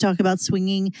wanted to talk about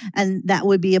swinging, and that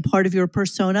would be a part of your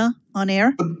persona on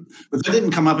air? But that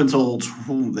didn't come up until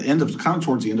the end of, kind of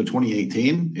towards the end of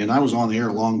 2018, and I was on the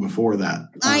air long before that.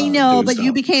 I know, but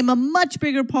you became a much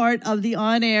bigger part of the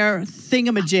on-air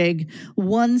thingamajig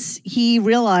once he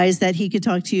realized that he could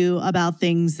talk to you about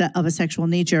things that, of a sexual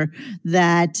nature,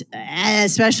 that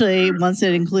especially once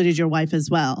it included your wife as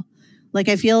well. Like,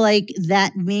 I feel like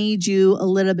that made you a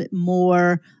little bit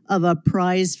more of a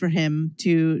prize for him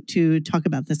to talk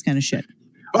about this kind of shit.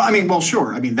 Well, I mean, well,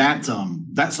 sure. I mean, that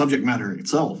subject matter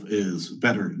itself is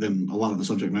better than a lot of the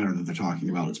subject matter that they're talking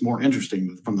about. It's more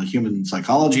interesting from the human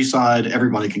psychology side.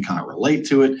 Everybody can kind of relate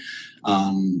to it.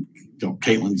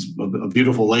 Caitlin's a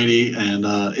beautiful lady, and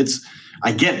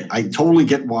I get it. I totally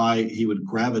get why he would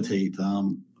gravitate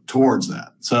towards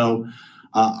that. So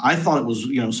I thought it was,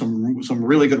 some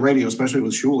really good radio, especially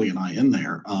with Shuli and I in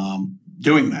there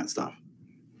doing that stuff.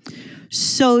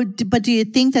 So, but do you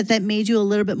think that made you a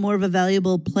little bit more of a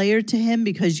valuable player to him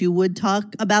because you would talk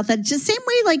about that? Just same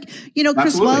way, like,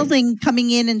 Chris Wilding coming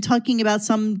in and talking about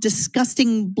some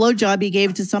disgusting blowjob he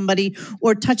gave to somebody,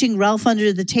 or touching Ralph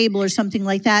under the table or something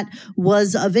like that,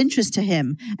 was of interest to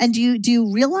him. And do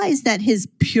you realize that his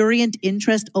prurient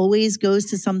interest always goes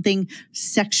to something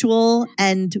sexual,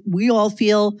 and we all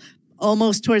feel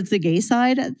almost towards the gay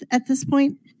side at this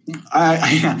point?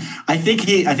 I think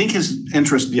his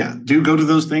interests, do go to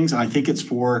those things. And I think it's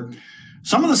for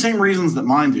some of the same reasons that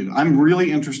mine do. I'm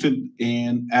really interested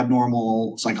in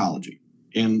abnormal psychology.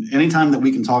 And anytime that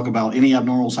we can talk about any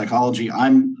abnormal psychology,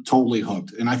 I'm totally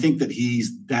hooked. And I think that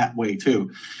he's that way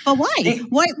too. But why?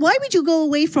 Why would you go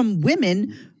away from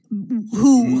women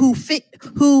who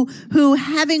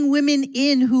having women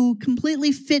in who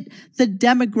completely fit the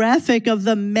demographic of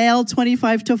the male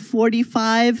 25 to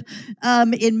 45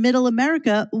 in middle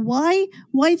America? Why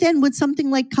then would something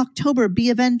like Cocktober be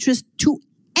of interest to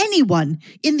anyone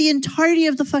in the entirety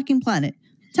of the fucking planet?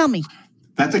 Tell me.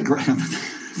 That's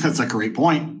a great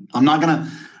point. I'm not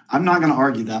gonna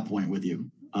argue that point with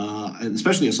you.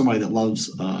 Especially as somebody that loves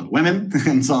women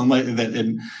and somebody that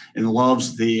and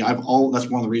loves that's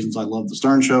one of the reasons I love the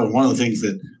Stern Show. And one of the things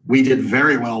that we did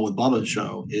very well with Bubba's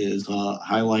show is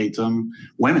highlight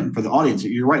women for the audience.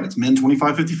 You're right. It's men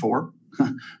 25-54,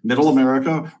 middle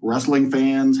America, wrestling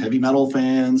fans, heavy metal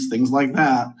fans, things like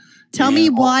that. Tell me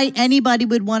why anybody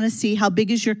would want to see How Big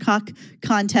Is Your Cock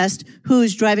contest,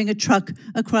 who's driving a truck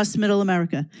across middle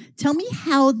America. Tell me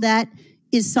how that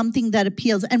is something that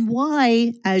appeals, and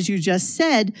why, as you just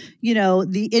said,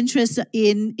 the interest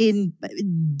in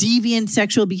deviant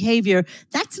sexual behavior.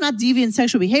 That's not deviant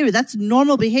sexual behavior. That's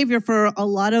normal behavior for a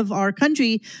lot of our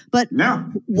country. But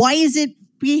why is it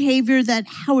behavior that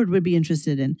Howard would be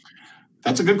interested in?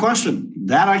 That's a good question.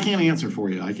 That I can't answer for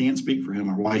you. I can't speak for him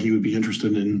or why he would be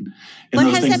interested in but those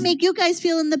how does things. That make you guys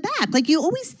feel in the back? Like, you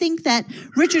always think that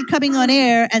Richard coming on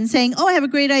air and saying, "Oh, I have a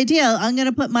great idea. I'm going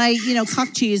to put my,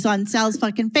 cock cheese on Sal's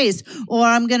fucking face, or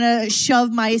I'm going to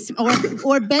shove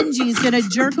or Benji's going to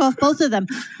jerk off both of them."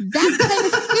 That kind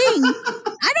of thing.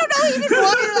 I don't know even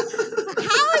why.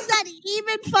 How is that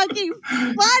even fucking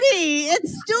funny.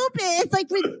 It's stupid. It's like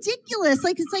ridiculous.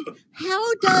 Like it's like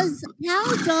how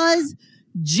does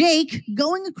Jake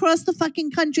going across the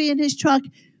fucking country in his truck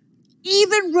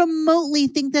even remotely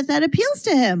think that appeals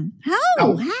to him?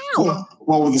 How?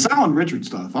 Well, with the Sal and Richard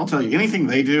stuff, I'll tell you, anything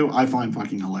they do, I find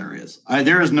fucking hilarious.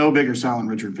 There is no bigger Sal and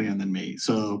Richard fan than me.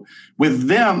 So with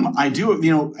them, I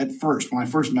do, at first, when I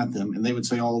first met them, and they would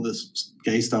say all of this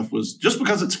gay stuff was just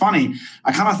because it's funny.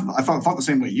 I thought the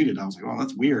same way you did. I was like, oh,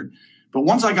 that's weird. But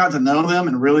once I got to know them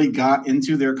and really got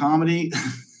into their comedy,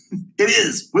 it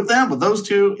is with them, with those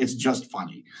two, it's just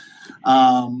funny.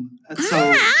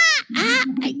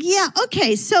 Yeah.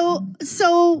 Okay. So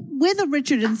with a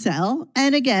Richard and Sal,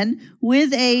 and again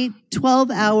with a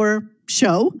 12-hour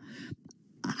show,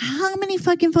 how many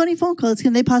fucking phony phone calls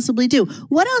can they possibly do?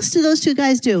 What else do those two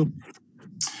guys do?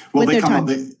 Well, they come up.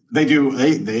 They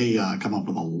come up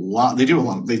with a lot. They do a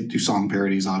lot. They do song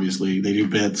parodies, obviously. They do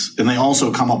bits, and they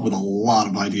also come up with a lot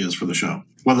of ideas for the show.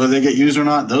 Whether they get used or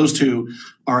not, those two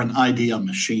are an idea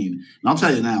machine. And I'll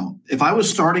tell you now, if I was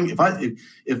starting, if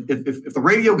the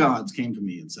radio gods came to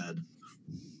me and said,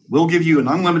 "We'll give you an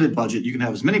unlimited budget. You can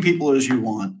have as many people as you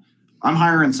want," I'm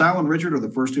hiring Sal and Richard are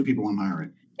the first two people I'm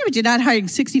hiring. Yeah, but you're not hiring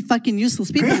 60 fucking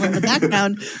useless people in the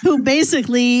background who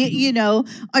basically,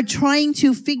 are trying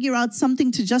to figure out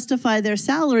something to justify their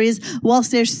salaries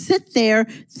whilst they sit there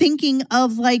thinking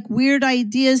of like weird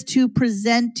ideas to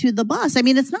present to the boss. I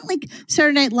mean, it's not like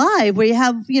Saturday Night Live where you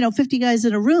have, 50 guys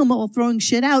in a room all throwing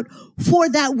shit out for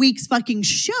that week's fucking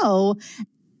show.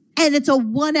 And it's a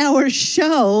 1-hour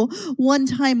show one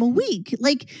time a week.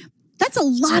 Like, that's a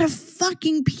lot of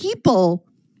fucking people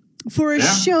for a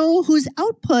show whose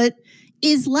output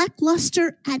is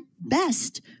lackluster at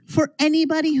best for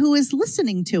anybody who is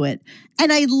listening to it.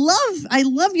 And I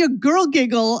love your girl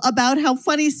giggle about how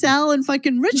funny Sal and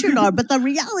fucking Richard are, but the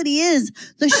reality is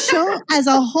the show as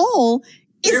a whole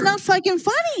is not fucking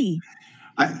funny.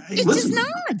 It's just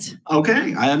not.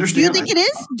 Okay, I understand. Do you think it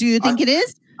is? Do you think it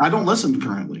is? I don't listen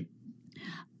currently.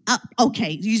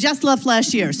 Okay, you just left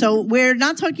last year. So we're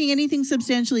not talking anything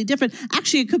substantially different.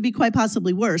 Actually, it could be quite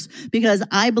possibly worse because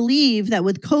I believe that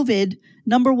with COVID,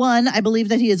 number one, I believe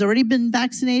that he has already been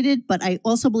vaccinated, but I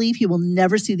also believe he will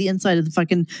never see the inside of the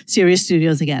fucking Sirius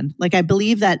studios again. Like, I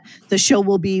believe that the show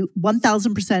will be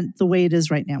 1,000% the way it is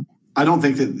right now. I don't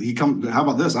think that he comes. How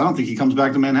about this? I don't think he comes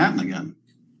back to Manhattan again.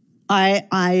 I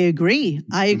agree.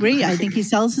 I think he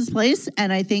sells his place,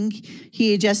 and I think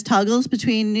he just toggles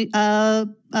between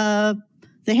the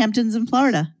Hamptons and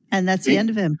Florida, and that's the end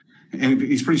of him. And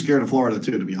he's pretty scared of Florida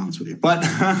too, to be honest with you. But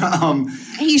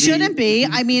he shouldn't be.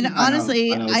 I mean,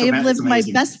 honestly, I have lived my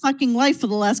best fucking life for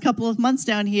the last couple of months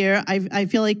down here. I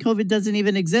feel like COVID doesn't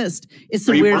even exist. It's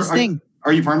the weirdest thing.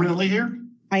 Are you permanently here?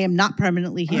 I am not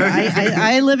permanently here.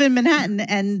 I live in Manhattan,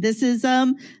 and this is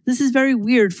very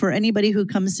weird for anybody who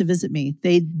comes to visit me.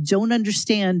 They don't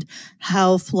understand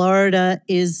how Florida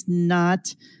is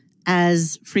not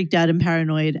as freaked out and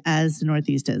paranoid as the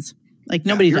Northeast is. Like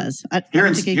nobody does. Here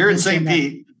in St.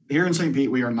 Pete,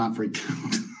 we are not freaked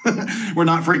out. We're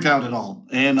not freaked out at all.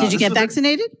 And did you get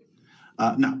vaccinated?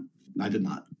 No, I did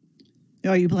not.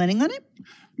 Are you planning on it?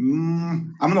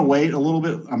 I'm going to wait a little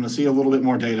bit. I'm going to see a little bit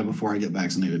more data before I get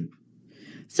vaccinated.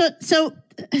 So tell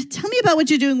me about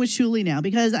what you're doing with Shuli now,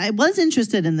 because I was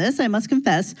interested in this. I must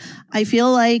confess. I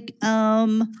feel like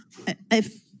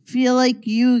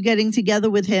you getting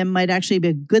together with him might actually be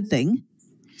a good thing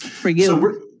for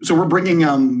you. So we're bringing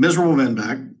Miserable Men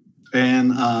back,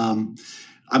 and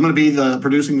I'm going to be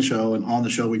producing the show, and on the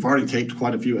show, we've already taped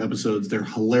quite a few episodes. They're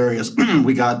hilarious.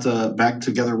 We got back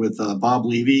together with Bob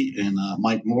Levy and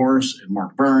Mike Morris and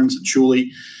Mark Burns and Shuli,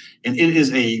 and it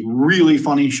is a really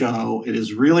funny show. It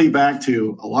is really back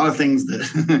to a lot of things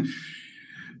that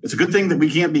it's a good thing that we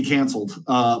can't be canceled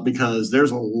because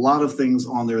there's a lot of things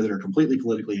on there that are completely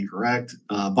politically incorrect.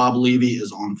 Bob Levy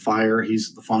is on fire.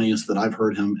 He's the funniest that I've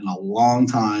heard him in a long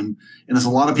time. And there's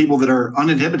a lot of people that are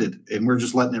uninhibited, and we're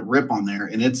just letting it rip on there.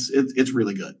 And it's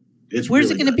really good. Where's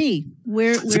it going to be?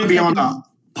 It's going to be on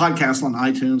podcasts on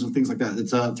iTunes and things like that. It's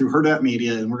through Hurrdat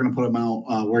Media, and we're going to put them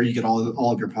out where you get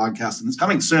all of your podcasts. And it's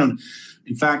coming soon.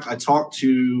 In fact, I talked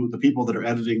to the people that are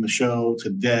editing the show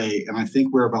today, and I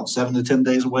think we're about 7 to 10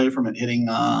 days away from it hitting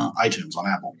iTunes on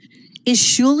Apple. Is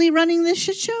Shuli running this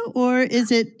shit show, or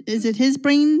is it his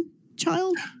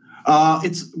brainchild?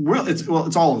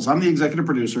 It's all of us. I'm the executive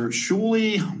producer.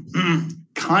 Shuli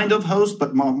kind of host,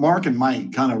 but Mark and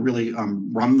Mike kind of really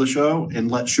run the show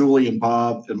and let Shuli and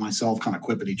Bob and myself kind of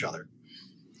quip at each other.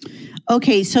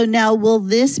 Okay, so now will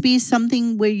this be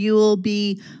something where you will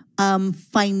be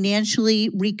financially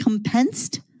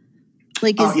recompensed?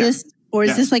 Like, is this Or is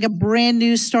Yes. this like a brand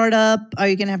new startup? Are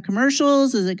you going to have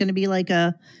commercials? Is it going to be like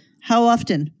how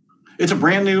often? It's a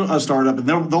brand new startup, and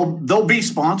they'll be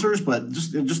sponsors, but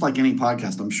just like any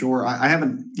podcast, I'm sure. I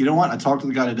haven't. You know what? I talked to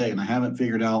the guy today, and I haven't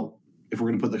figured out if we're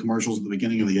going to put the commercials at the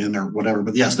beginning or the end or whatever.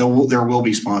 But yes, there will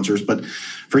be sponsors. But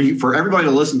for everybody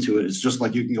to listen to it, it's just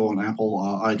like you can go on Apple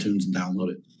iTunes and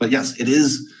download it. But yes, it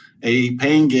is a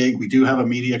paying gig. We do have a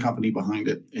media company behind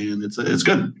it, and it's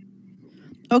good.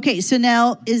 Okay, so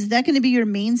now is that going to be your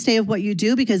mainstay of what you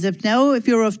do? Because if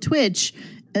you're off Twitch,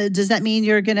 does that mean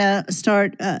you're going to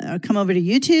start come over to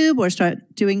YouTube or start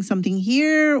doing something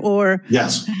here? Or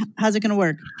yes, how's it going to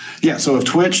work? Yeah, so if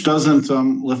Twitch doesn't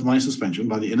lift my suspension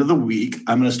by the end of the week,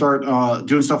 I'm going to start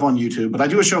doing stuff on YouTube. But I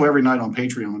do a show every night on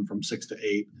Patreon from 6 to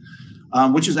 8,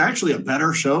 which is actually a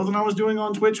better show than I was doing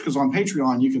on Twitch, because on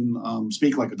Patreon you can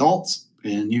speak like adults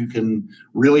and you can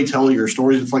really tell your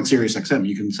stories. It's like SiriusXM.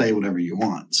 You can say whatever you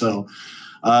want. So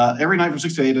every night from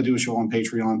 6 to 8, I do a show on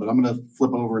Patreon, but I'm going to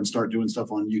flip over and start doing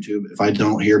stuff on YouTube if I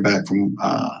don't hear back from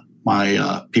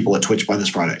my people at Twitch by this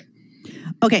Friday.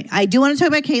 Okay, I do want to talk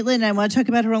about Caitlin, and I want to talk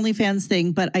about her OnlyFans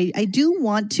thing, but I do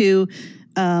want to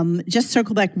just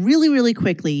circle back really, really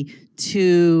quickly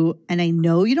to, and I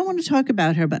know you don't want to talk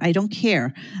about her, but I don't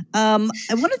care. I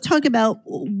want to talk about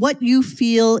what you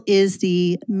feel is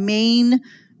the main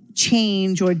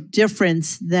change or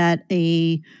difference that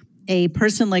a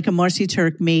person like a Marcy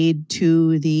Turk made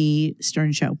to the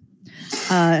Stern Show.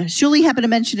 Shuli happened to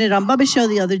mention it on Bubba's show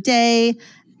the other day.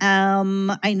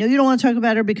 I know you don't want to talk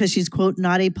about her because she's, quote,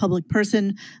 not a public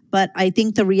person, but I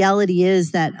think the reality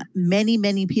is that many,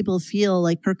 many people feel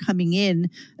like her coming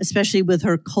in, especially with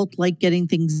her cult-like getting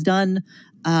things done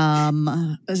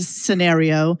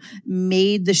scenario,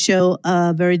 made the show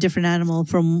a very different animal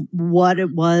from what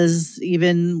it was,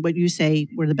 even what you say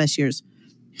were the best years.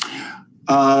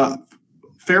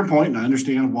 Fair point, and I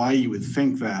understand why you would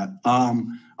think that.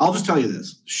 I'll just tell you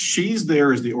this. She's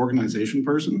there as the organization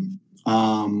person.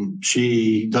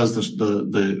 She does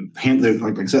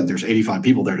like I said, there's 85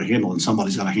 people there to handle, and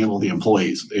somebody's got to handle the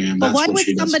employees. And that's what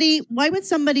she does. Why would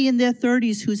somebody in their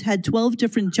 30s who's had 12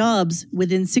 different jobs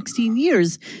within 16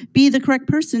 years be the correct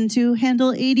person to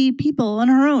handle 80 people on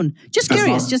her own? Just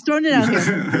curious, just throwing it out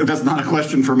here. That's not a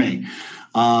question for me.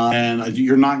 And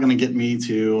you're not going to get me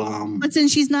to. But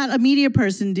since she's not a media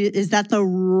person, is that the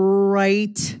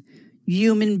right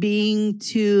human being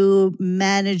to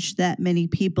manage that many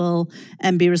people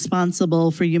and be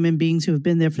responsible for human beings who have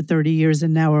been there for 30 years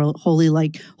and now are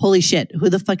holy shit, who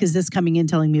the fuck is this coming in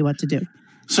telling me what to do?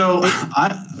 So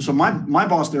my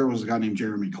boss there was a guy named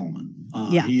Jeremy Coleman.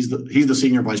 Yeah. He's the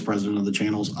senior vice president of the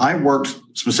channels. I worked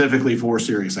specifically for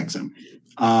SiriusXM.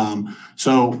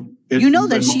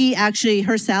 That she actually,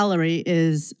 her salary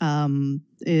is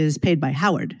paid by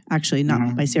Howard, actually,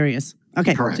 not by Sirius.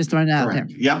 Okay, correct. Just throwing it out there.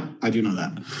 Yeah, I do know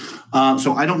that.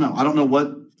 So I don't know. I don't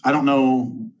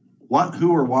know what,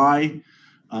 who, or why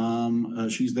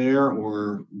she's there,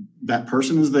 or that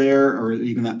person is there, or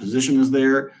even that position is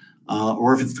there,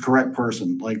 or if it's the correct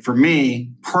person. Like for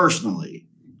me personally,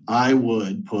 if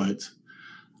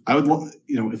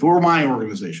it were my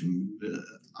organization,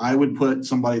 I would put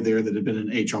somebody there that had been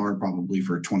in HR probably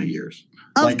for 20 years.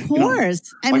 Of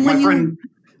course. And like my friend.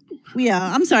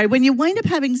 Yeah, I'm sorry. When you wind up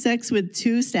having sex with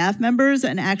two staff members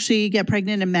and actually get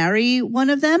pregnant and marry one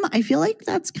of them, I feel like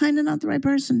that's kind of not the right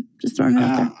person. Just throwing it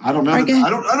out there. I don't know. I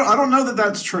don't know that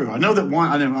that's true. I know that one.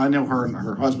 I know her and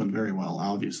her husband very well,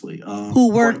 obviously.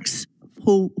 Who worked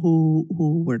for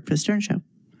Stern Show?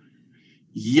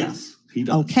 Yes, he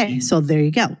does. Okay, so there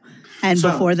you go. And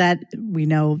before that, we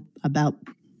know about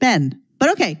Ben. But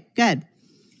okay, go ahead.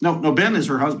 No, Ben is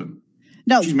her husband.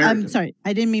 No, I'm sorry.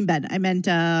 I didn't mean Ben. I meant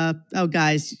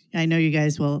guys, I know you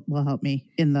guys will help me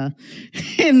in the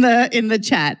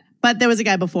chat. But there was a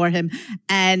guy before him,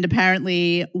 and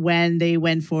apparently when they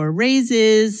went for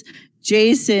raises,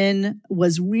 Jason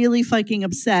was really fucking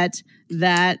upset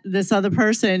that this other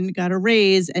person got a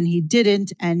raise and he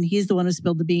didn't, and he's the one who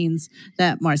spilled the beans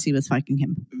that Marcy was fucking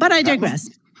him. But I digress.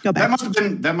 Go back. That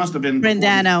must have been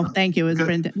Brendano. Thank you. It was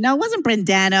Brendano. No, it wasn't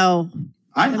Brendano.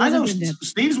 I know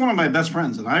Steve's one of my best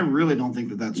friends, and I really don't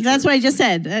think that's true. That's what I just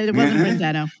said. It wasn't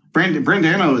Brendano.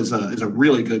 Brendano is a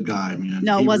really good guy. I mean,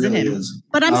 no, it wasn't really him. Is.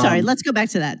 But I'm sorry. Let's go back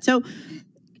to that. So,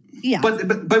 yeah.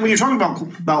 But when you're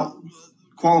talking about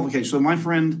qualification, so my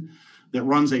friend that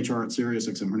runs HR at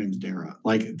SiriusXM, her name is Dara.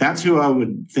 Like that's who I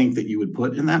would think that you would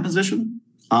put in that position.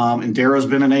 And Dara's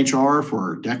been in HR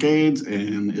for decades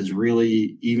and is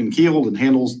really even keeled and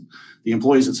handles the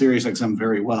employees at SiriusXM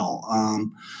very well.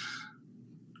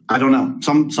 I don't know.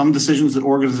 Some decisions that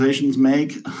organizations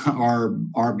make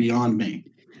are beyond me.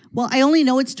 Well, I only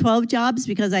know it's 12 jobs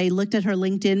because I looked at her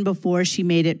LinkedIn before she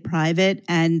made it private,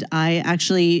 and I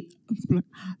actually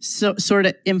sort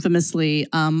of infamously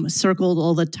circled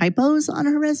all the typos on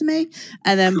her resume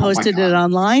and then posted it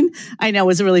online. I know it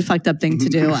was a really fucked up thing to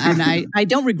do, and I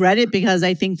don't regret it because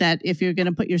I think that if you're going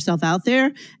to put yourself out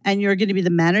there and you're going to be the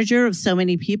manager of so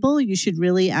many people, you should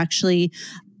really actually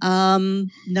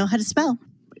know how to spell.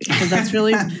 Because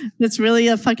that's really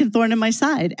a fucking thorn in my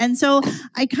side. And so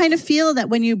I kind of feel that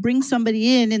when you bring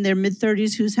somebody in their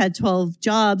mid-30s who's had 12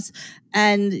 jobs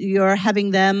and you're having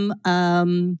them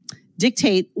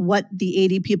dictate what the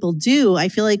 80 people do, I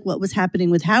feel like what was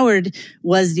happening with Howard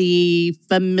was the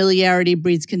familiarity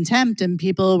breeds contempt, and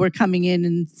people were coming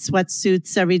in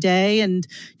sweatsuits every day and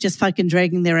just fucking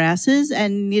dragging their asses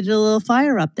and needed a little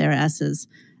fire up their asses.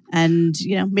 And,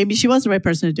 maybe she was the right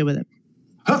person to do with it.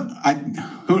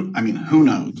 Who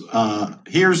knows?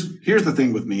 Here's the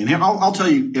thing with me, and I'll tell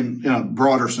you in a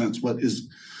broader sense what is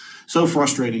so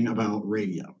frustrating about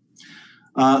radio.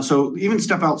 So even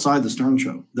step outside the Stern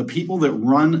Show, the people that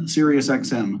run Sirius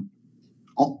XM,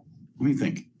 let me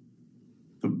think,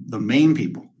 the main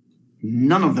people,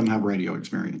 none of them have radio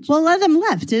experience. Well, a lot of them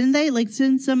left, didn't they? Like,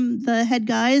 since the head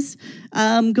guys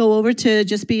go over to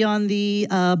just be on the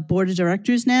board of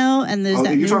directors now, and there's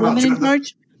that new woman in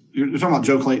charge. You're talking about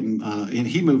Joe Clayton, and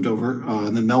he moved over,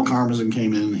 and then Mel Karmazin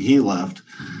came in, and he left.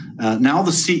 Now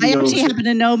the CEO. I actually happen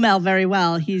to know Mel very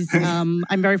well. He's, I'm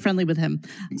very friendly with him.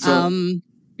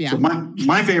 Yeah. So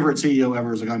my favorite CEO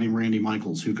ever is a guy named Randy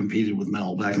Michaels, who competed with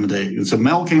Mel back in the day. So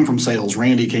Mel came from sales,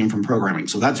 Randy came from programming.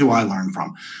 So that's who I learned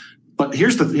from. But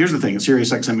here's the thing at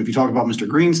Sirius XM. If you talk about Mr.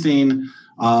 Greenstein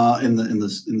in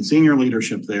the senior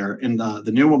leadership there, and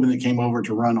the new woman that came over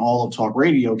to run all of talk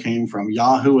radio came from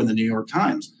Yahoo and the New York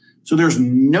Times. So there's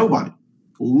nobody,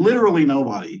 literally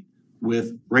nobody,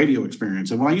 with radio experience.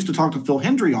 And when I used to talk to Phil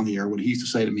Hendry on the air, what he used to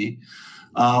say to me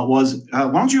was,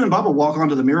 why don't you and Bubba walk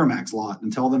onto the Miramax lot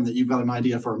and tell them that you've got an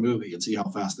idea for a movie and see how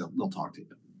fast they'll talk to you.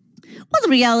 Well, the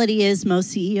reality is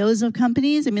most CEOs of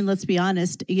companies, I mean, let's be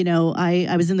honest,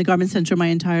 I was in the garment center my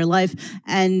entire life,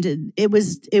 and it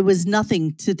was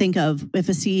nothing to think of if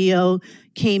a CEO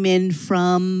came in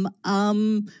from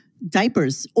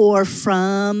diapers or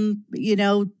from,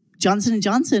 Johnson &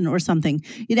 Johnson or something,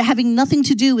 having nothing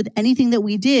to do with anything that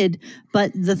we did.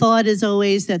 But the thought is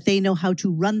always that they know how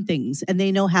to run things and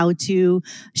they know how to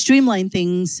streamline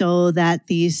things so that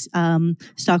these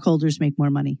stockholders make more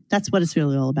money. That's what it's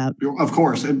really all about. Of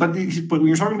course. But when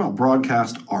you're talking about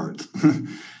broadcast art,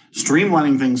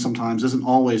 streamlining things sometimes isn't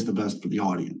always the best for the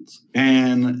audience.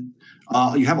 And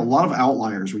you have a lot of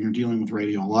outliers when you're dealing with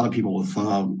radio, a lot of people with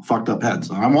fucked up heads.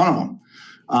 I'm one of them.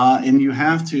 And you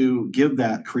have to give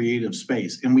that creative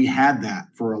space. And we had that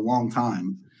for a long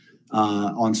time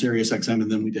on Sirius XM,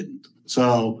 and then we didn't.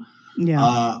 So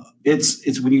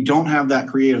it's when you don't have that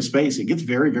creative space, it gets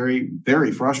very, very,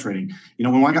 very frustrating.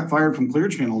 When I got fired from Clear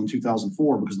Channel in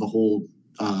 2004 because of the whole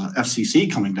FCC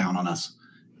coming down on us,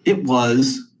 it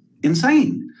was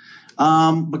insane.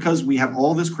 Because we have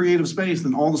all this creative space,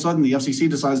 then all of a sudden the FCC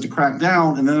decides to crack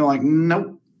down, and then they're like,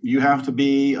 nope, you have to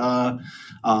be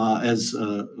as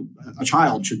a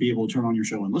child should be able to turn on your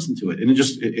show and listen to it. And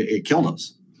it killed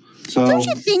us. So don't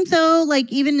you think, though,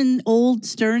 like even in old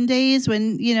Stern days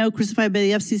when, crucified by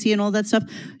the FCC and all that stuff,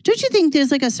 don't you think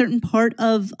there's like a certain part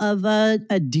of a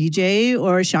DJ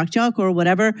or a shock jock or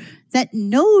whatever that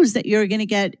knows that you're going to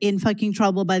get in fucking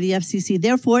trouble by the FCC?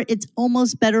 Therefore, it's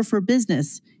almost better for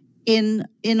business in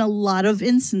a lot of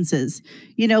instances.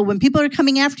 When people are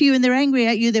coming after you and they're angry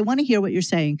at you, they want to hear what you're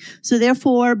saying. So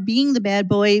therefore, being the bad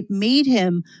boy made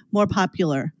him more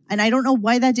popular. And I don't know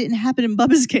why that didn't happen in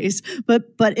Bubba's case,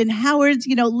 but in Howard's,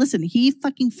 listen, he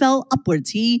fucking fell upwards.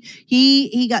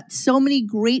 He got so many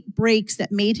great breaks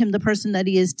that made him the person that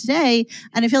he is today.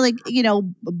 And I feel like,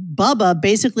 Bubba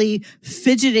basically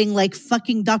fidgeting like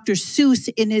fucking Dr. Seuss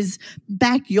in his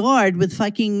backyard with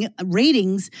fucking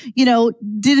ratings,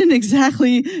 didn't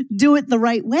exactly do it the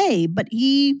right way. But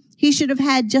he should have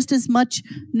had just as much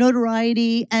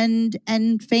notoriety and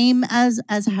fame as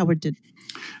Howard did.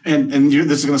 And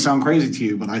this is going to sound crazy to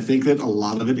you, but I think that a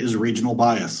lot of it is regional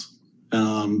bias.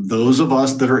 Those of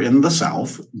us that are in the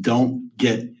South don't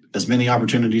get as many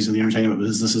opportunities in the entertainment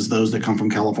business as those that come from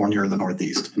California or the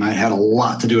Northeast. And I had a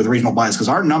lot to do with regional bias because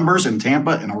our numbers in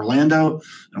Tampa and Orlando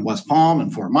and West Palm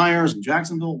and Fort Myers and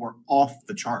Jacksonville were off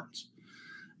the charts.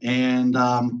 And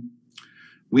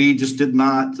we just did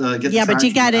not get. Yeah, but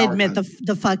you got to admit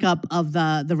the fuck up of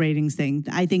the ratings thing.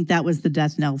 I think that was the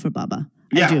death knell for Bubba.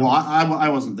 Yeah, well, I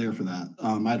wasn't there for that.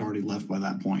 I'd already left by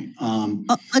that point.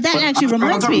 That actually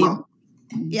reminds me.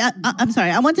 Yeah, I'm sorry.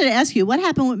 I wanted to ask you what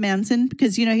happened with Manson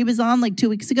because he was on like 2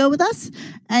 weeks ago with us,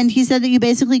 and he said that you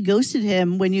basically ghosted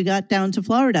him when you got down to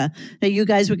Florida. That you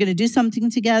guys were going to do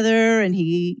something together, and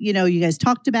you guys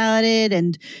talked about it,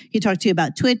 and he talked to you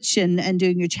about Twitch and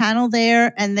doing your channel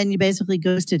there, and then you basically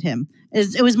ghosted him.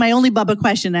 It was my only Bubba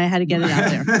question. I had to get it out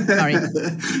there. Sorry.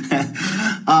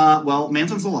 Well,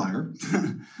 Manson's a liar.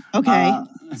 Okay.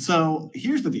 So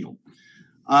here's the deal.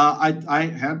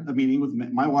 I had a meeting with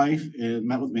my wife and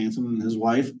met with Manson and his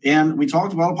wife, and we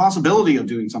talked about a possibility of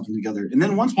doing something together. And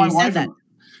then once my wife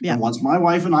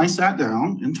and I sat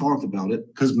down and talked about it,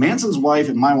 because Manson's wife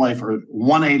and my wife are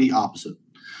 180 opposite.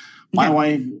 My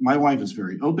wife is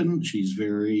very open. She's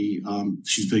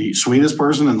she's the sweetest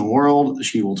person in the world.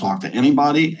 She will talk to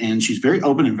anybody, and she's very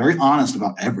open and very honest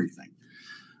about everything.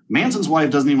 Manson's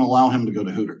wife doesn't even allow him to go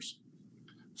to Hooters.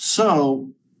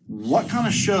 So what kind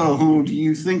of show do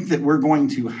you think that we're going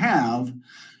to have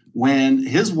when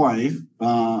his wife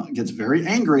gets very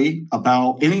angry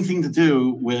about anything to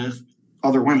do with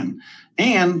other women?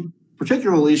 And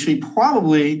particularly, she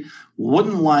probably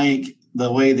wouldn't like the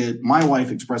way that my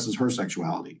wife expresses her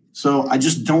sexuality. So I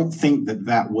just don't think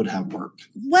that would have worked.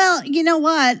 Well, you know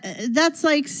what? That's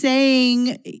like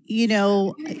saying,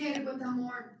 Communicated with them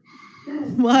more.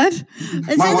 What?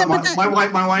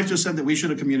 My wife just said that we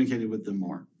should have communicated with them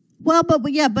more. Well, but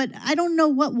I don't know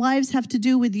what wives have to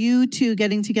do with you two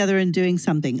getting together and doing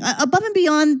something above and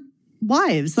beyond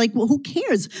wives. Like, who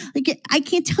cares? Like, I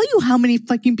can't tell you how many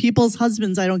fucking people's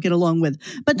husbands I don't get along with,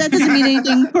 but that doesn't mean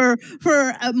anything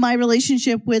for my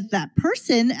relationship with that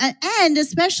person. And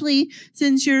especially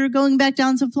since you're going back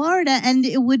down to Florida, and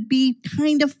it would be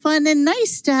kind of fun and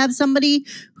nice to have somebody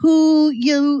who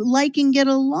you like and get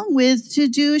along with to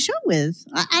do a show with.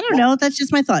 I don't know. That's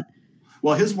just my thought.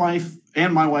 Well, his wife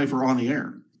and my wife are on the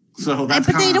air. So that's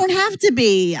but they don't have to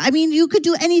be. I mean, you could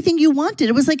do anything you wanted.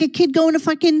 It was like a kid going to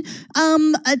fucking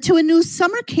to a new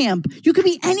summer camp. You could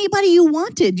be anybody you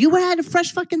wanted. You had a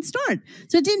fresh fucking start.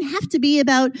 So it didn't have to be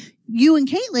about you and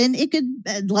Caitlin. It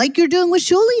could, like you're doing with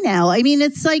Shuli now. I mean,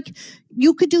 it's like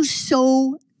you could do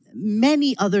so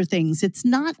many other things. It's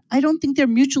not, I don't think they're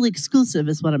mutually exclusive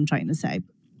is what I'm trying to say.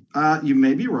 You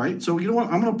may be right. So you know what?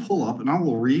 I'm going to pull up and I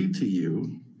will read to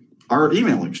you our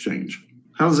email exchange.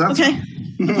 How does that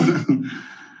sound?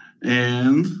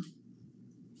 And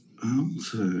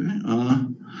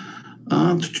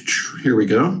here we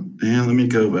go. And let me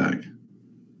go back.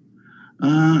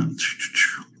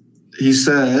 He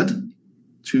said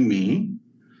to me,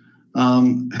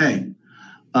 hey,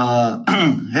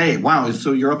 wow,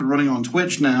 so you're up and running on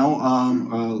Twitch now.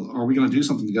 Are we going to do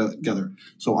something together?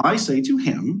 So I say to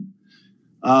him,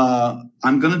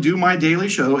 I'm going to do my daily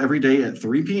show every day at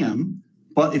 3 p.m.,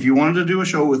 but if you wanted to do a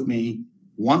show with me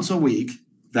once a week,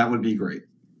 that would be great.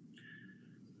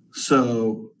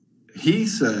 So he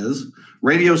says,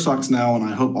 radio sucks now, and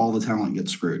I hope all the talent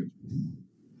gets screwed.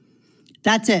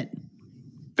 That's it.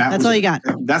 That's all you got.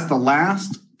 That's the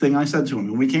last thing I said to him.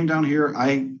 When we came down here,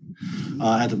 I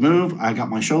had to move. I got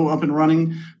my show up and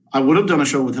running. I would have done a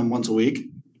show with him once a week,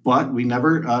 but we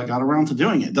never got around to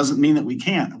doing it. Doesn't mean that we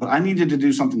can't, but I needed to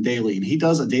do something daily. And he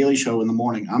does a daily show in the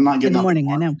morning. I'm not getting up in the morning.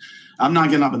 I know. I'm not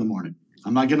getting up in the morning.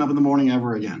 I'm not getting up in the morning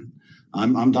ever again.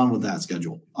 I'm done with that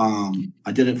schedule.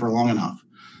 I did it for long enough.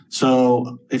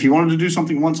 So if he wanted to do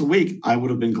something once a week, I would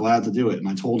have been glad to do it. And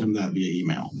I told him that via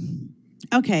email.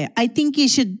 Okay. I think you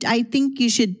should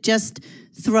just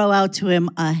throw out to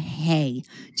him a hey,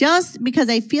 just because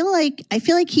I feel like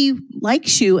he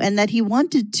likes you and that he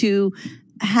wanted to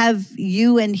have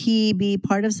you and he be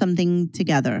part of something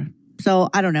together. So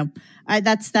I don't know.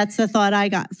 That's the thought I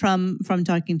got from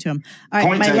talking to him. All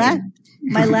right,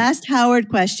 my last Howard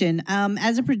question.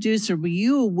 As a producer, were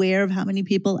you aware of how many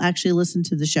people actually listen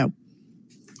to the show?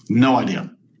 No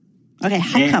idea. Okay,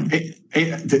 how come?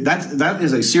 That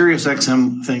is a Sirius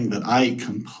XM thing that I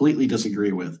completely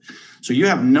disagree with. So you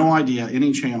have no idea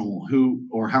any channel who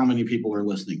or how many people are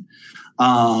listening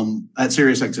at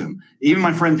Sirius XM. Even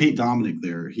my friend Pete Dominic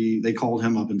there, they called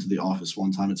him up into the office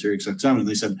one time at Sirius XM and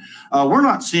they said, we're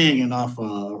not seeing enough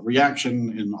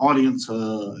reaction and audience,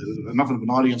 enough of an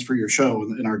audience for your show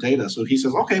in our data. So he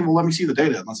says, okay, well, let me see the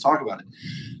data and let's talk about it.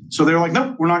 So they're like,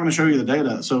 nope, we're not going to show you the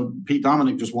data. So Pete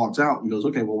Dominic just walks out and goes,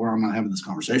 okay, well, I'm not having this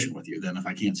conversation with you then if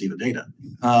I can't see the data.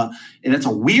 And it's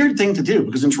a weird thing to do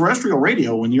because in terrestrial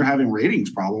radio, when you're having ratings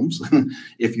problems,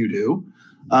 if you do,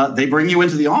 they bring you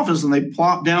into the office and they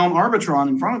plop down Arbitron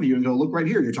in front of you and go, look right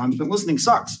here, your time spent listening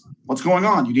sucks. What's going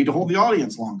on? You need to hold the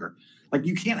audience longer. Like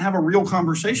you can't have a real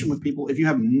conversation with people if you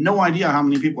have no idea how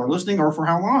many people are listening or for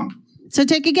how long. So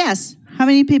take a guess. How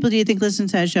many people do you think listen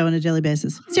to our show on a daily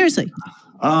basis? Seriously.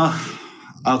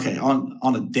 Okay, on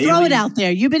a daily. Throw it out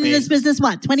there. You've been in this business,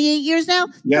 what, 28 years now?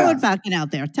 Yeah. Throw it fucking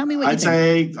out there. Tell me what you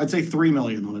think. I'd say 3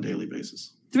 million on a daily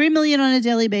basis. 3 million on a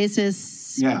daily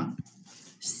basis. Yeah.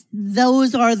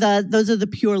 Those are the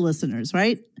pure listeners,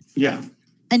 right? Yeah.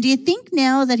 And do you think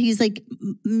now that he's like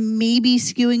maybe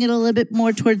skewing it a little bit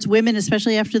more towards women,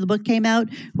 especially after the book came out,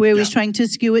 where he was trying to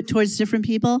skew it towards different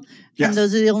people? Yes. And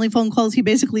those are the only phone calls he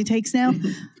basically takes now?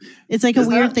 It's like a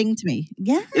weird thing to me.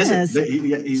 Yes.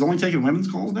 He's only taking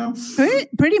women's calls now?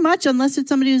 Pretty much, unless it's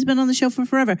somebody who's been on the show for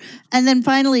forever. And then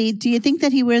finally, do you think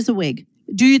that he wears a wig?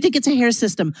 Do you think it's a hair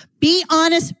system? Be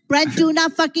honest, Brent. Do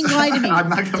not fucking lie to me. I'm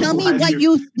not gonna tell me lie what to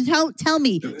you tell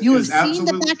me. You have seen the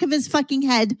absolutely back of his fucking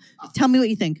head. Tell me what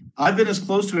you think. I've been as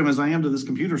close to him as I am to this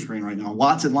computer screen right now.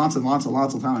 Lots and lots and lots and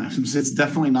lots of times. It's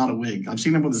definitely not a wig. I've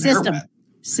seen him with his hair wet.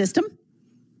 System?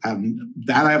 I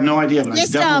have no idea, but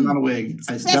it's definitely not a wig.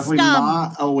 It's definitely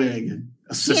not a wig.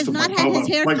 A system. He has not had his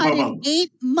hair cut in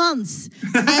 8 months,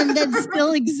 and that's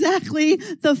still exactly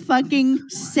the fucking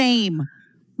same.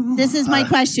 This is my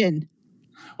question.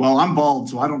 Well, I'm bald,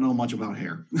 so I don't know much about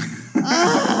hair.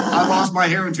 I lost my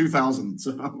hair in 2000.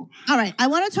 So. All right. I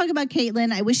want to talk about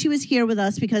Caitlin. I wish she was here with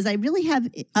us because I really have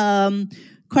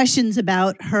questions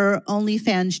about her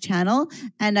OnlyFans channel.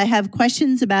 And I have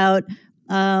questions about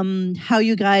how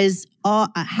you guys,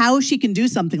 how she can do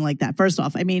something like that. First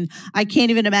off, I mean, I can't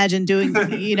even imagine doing,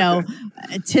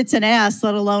 tits and ass,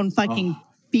 let alone fucking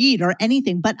feet or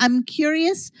anything. But I'm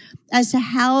curious as to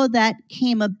how that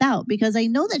came about, because I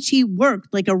know that she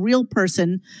worked like a real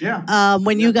person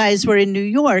when you guys were in New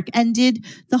York, and did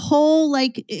the whole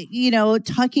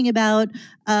talking about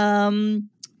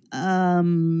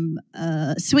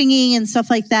swinging and stuff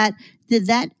like that. Did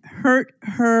that hurt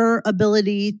her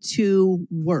ability to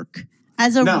work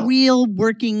as a real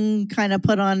working kind of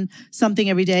put on something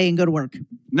every day and go to work?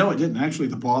 No, it didn't. Actually,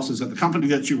 the bosses at the company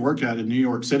that she worked at in New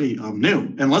York City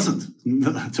knew and listened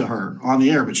to her on the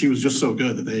air, but she was just so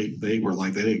good that they were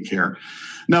like, they didn't care.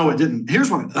 No, it didn't. Here's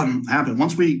what happened.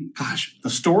 The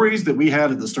stories that we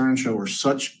had at the Stern Show are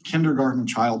such kindergarten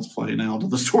child's play now to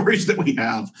the stories that we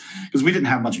have, because we didn't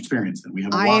have much experience then. We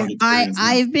have a lot of experience now.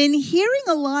 I've been hearing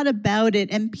a lot about it,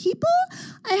 and people,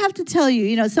 I have to tell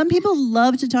you, some people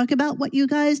love to talk about what you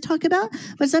guys talk about,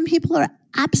 but some people are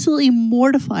absolutely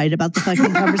mortified about the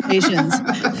fucking conversations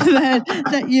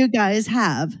that you guys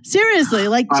have. Seriously,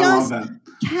 just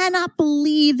cannot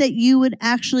believe that you would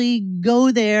actually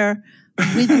go there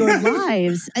with your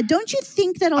lives. Don't you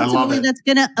think that ultimately that's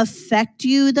going to affect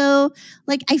you, though?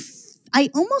 Like, I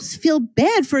almost feel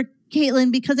bad for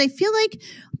Caitlin, because I feel like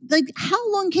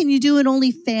how long can you do an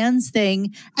OnlyFans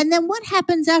thing, and then what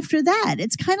happens after that?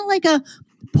 It's kind of like a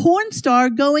porn star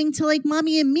going to like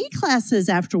mommy and me classes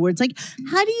afterwards. Like,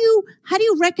 how do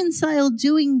you reconcile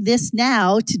doing this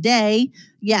now today?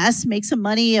 Yes, make some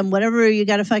money and whatever you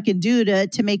got to fucking do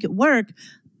to make it work,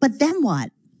 but then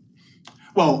what?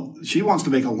 Well, she wants to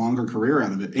make a longer career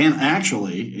out of it. And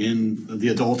actually, in the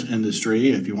adult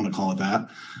industry, if you want to call it that,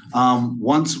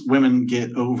 once women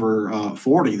get over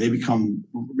 40, they become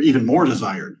even more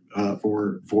desired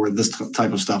for this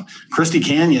type of stuff. Christy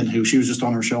Canyon, who she was just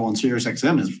on her show on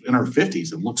SiriusXM, is in her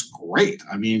 50s and looks great.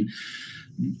 I mean,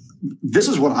 this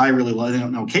is what I really love.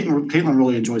 No, Caitlin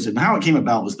really enjoys it. And how it came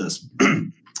about was this.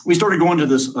 We started going to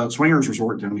this swingers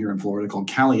resort down here in Florida called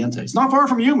Caliente. It's not far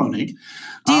from you, Monique.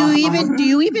 Do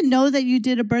you even know that you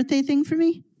did a birthday thing for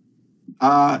me?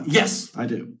 Yes, I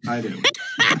do.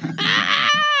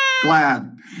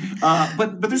 Glad.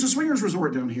 But there's a swingers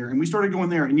resort down here, and we started going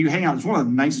there, and you hang out. It's one of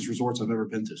the nicest resorts I've ever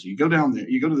been to. So you go down there,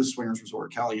 you go to this swingers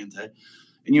resort, Caliente,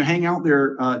 and you hang out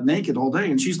there naked all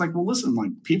day. And she's like, well, listen,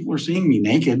 like, people are seeing me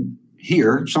naked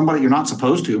here. You're not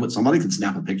supposed to, but somebody can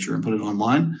snap a picture and put it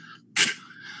online.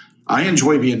 I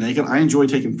enjoy being naked. I enjoy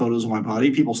taking photos of my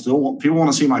body. People want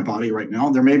to see my body right now.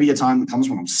 There may be a time that comes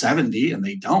when I'm 70 and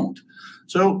they don't.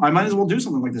 So I might as well do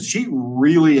something like this. She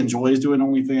really enjoys doing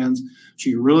OnlyFans.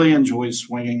 She really enjoys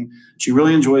swinging. She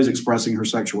really enjoys expressing her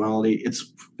sexuality. It's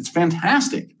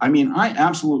fantastic. I mean, I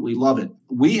absolutely love it.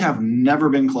 We have never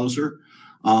been closer.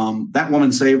 That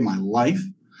woman saved my life.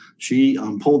 She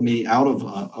pulled me out of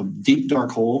a deep,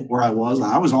 dark hole where I was.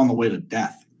 I was on the way to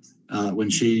death. When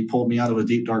she pulled me out of a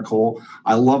deep, dark hole.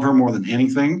 I love her more than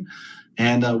anything.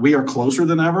 And we are closer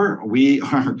than ever. We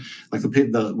are like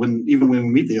when we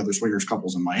meet the other swingers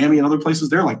couples in Miami and other places,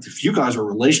 they're like, if you guys are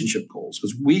relationship goals,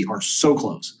 because we are so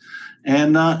close.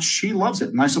 And she loves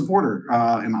it, and I support her,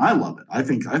 and I love it. I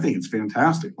think it's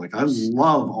fantastic. Like, I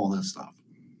love all this stuff.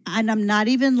 And I'm not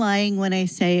even lying when I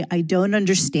say I don't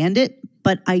understand it,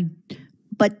 but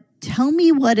tell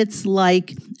me what it's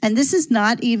like. And this is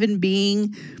not even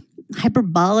being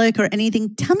hyperbolic or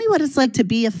anything. Tell me what it's like to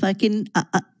be a fucking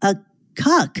a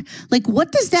cuck. Like,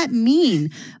 what does that mean?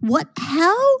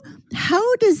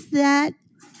 How does that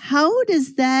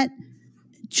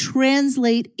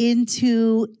translate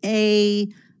into a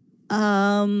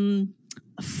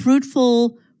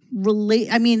fruitful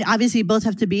I mean, obviously you both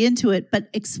have to be into it, but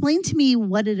explain to me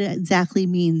what it exactly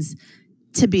means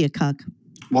to be a cuck.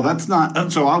 Well, that's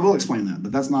not, so I will explain that,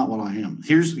 but that's not what I am.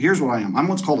 Here's what I am. I'm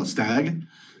what's called a stag,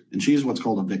 and she's what's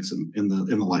called a vixen in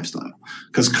the lifestyle.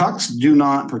 Because cucks do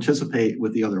not participate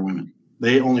with the other women.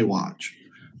 They only watch.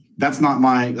 That's not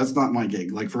my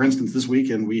gig. Like, for instance, this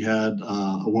weekend we had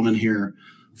a woman here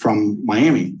from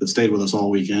Miami that stayed with us all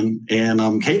weekend, and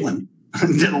Caitlin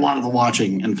did a lot of the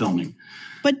watching and filming.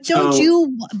 But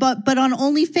but on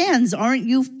OnlyFans, aren't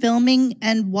you filming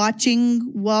and watching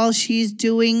while she's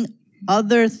doing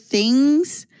other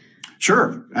things?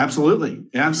 Sure, absolutely,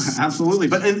 absolutely.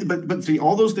 But see,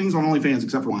 all those things on OnlyFans,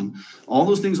 except for one, all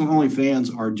those things on OnlyFans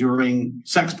are during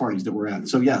sex parties that we're at.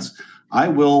 So yes, I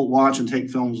will watch and take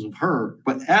films of her,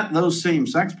 but at those same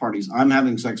sex parties, I'm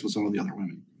having sex with some of the other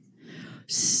women.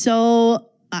 So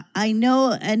I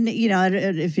know, and you know,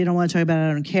 if you don't want to talk about it,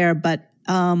 I don't care. But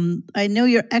I know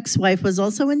your ex-wife was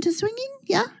also into swinging.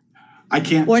 Yeah, I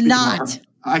can't. Or not.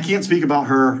 I can't speak about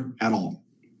her at all.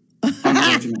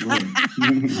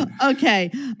 Okay.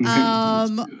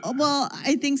 Well,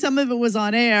 I think some of it was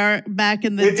on air back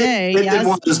in the day.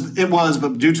 It was,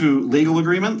 but due to legal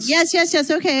agreements. Yes.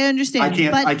 Okay, I understand.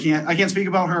 I can't speak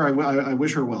about her. I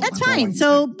wish her well. That's fine.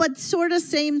 So, but sort of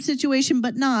same situation,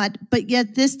 but not. But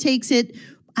yet this takes it,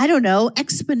 I don't know,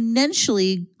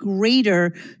 exponentially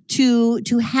greater to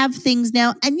have things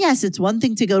now. And yes, it's one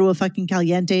thing to go to a fucking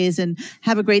Calientes and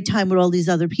have a great time with all these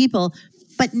other people.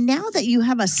 But now that you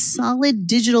have a solid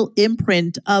digital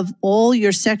imprint of all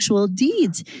your sexual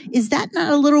deeds, is that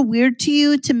not a little weird to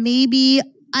you to maybe,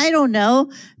 I don't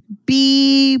know,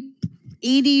 be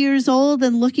 80 years old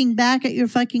and looking back at your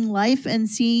fucking life and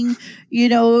seeing, you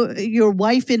know, your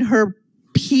wife in her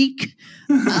peak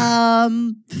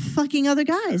fucking other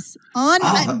guys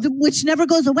which never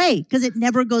goes away because it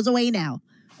never goes away now.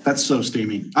 That's so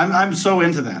steamy. I'm so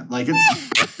into that. Like,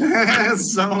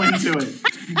 it's so into it.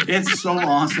 It's so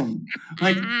awesome.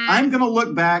 Like, I'm going to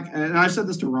look back, and I said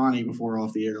this to Ronnie before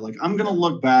off the air, like, I'm going to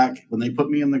look back when they put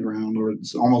me in the ground, or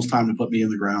it's almost time to put me in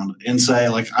the ground, and say,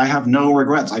 like, I have no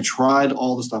regrets. I tried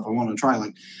all the stuff I wanted to try.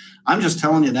 Like, I'm just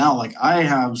telling you now, like, I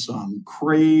have some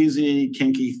crazy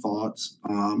kinky thoughts.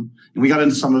 And we got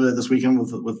into some of it this weekend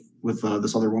with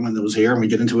this other woman that was here, and we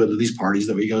get into it at these parties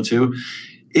that we go to.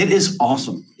 It is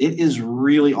awesome. It is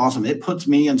really awesome. It puts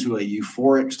me into a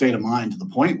euphoric state of mind to the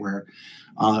point where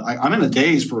I'm in a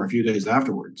daze for a few days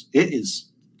afterwards. It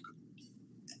is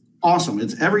awesome.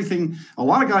 It's everything. A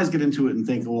lot of guys get into it and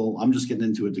think, well, I'm just getting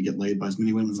into it to get laid by as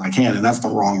many women as I can. And that's the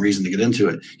wrong reason to get into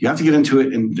it. You have to get into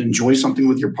it and enjoy something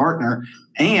with your partner.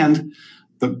 And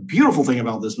the beautiful thing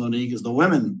about this, Monique, is the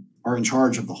women are in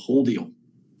charge of the whole deal.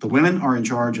 The women are in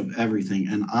charge of everything,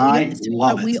 and I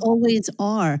love it. We always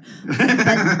are.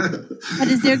 But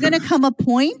is there going to come a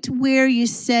point where you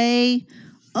say,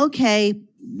 okay,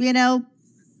 you know,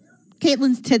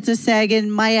 Caitlin's tits are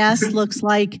sagging, my ass looks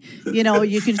like, you know,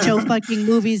 you can show fucking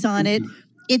movies on it.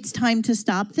 It's time to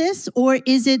stop this? Or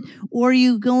is it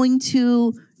going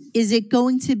to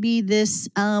be this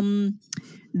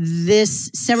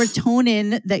this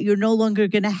serotonin that you're no longer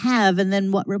going to have, and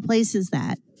then what replaces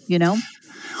that, you know?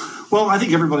 Well, I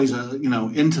think everybody's,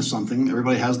 into something.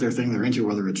 Everybody has their thing they're into,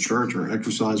 whether it's church or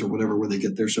exercise or whatever, where they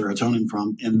get their serotonin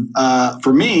from. And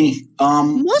for me,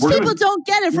 most people don't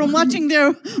get it from watching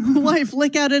their wife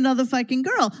lick out another fucking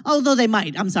girl. Although they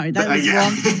might. I'm sorry, that was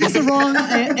wrong. That's the wrong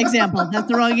example. That's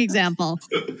the wrong example.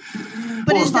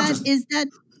 But well,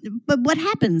 But what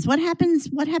happens? What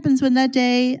happens when that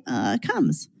day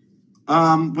comes?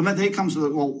 When that day comes,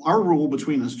 well, our rule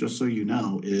between us, just so you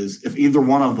know, is if either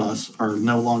one of us are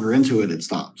no longer into it, it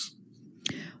stops.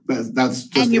 That's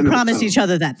just, and you promise each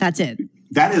other that. That's it.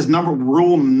 That is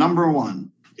rule number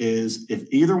one, is if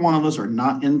either one of us are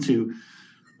not into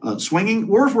swinging,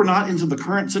 or if we're not into the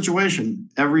current situation,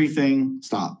 everything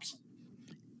stops.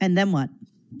 And then what?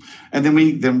 And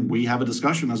then we have a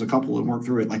discussion as a couple and work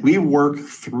through it. Like, we work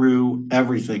through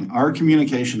everything. Our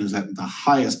communication is at the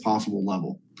highest possible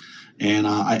level. And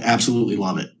I absolutely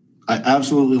love it. I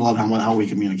absolutely love how we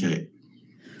communicate.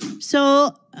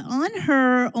 So on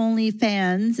her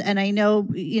OnlyFans, and I know,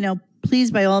 please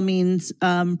by all means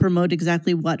promote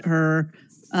exactly what her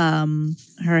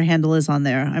handle is on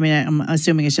there. I mean, I'm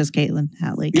assuming it's just Caitlin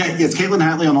Hatley. Yeah, it's Caitlin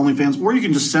Hatley on OnlyFans, or you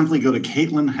can just simply go to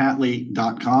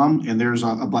CaitlinHatley.com, and there's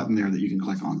a button there that you can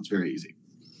click on. It's very easy.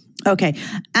 Okay.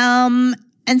 And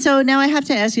so now I have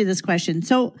to ask you this question.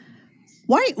 So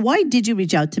why did you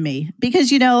reach out to me?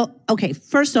 Because, okay,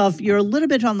 first off, you're a little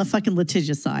bit on the fucking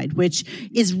litigious side, which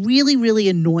is really, really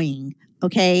annoying.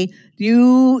 Okay.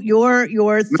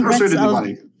 Your threats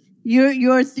of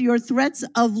your threats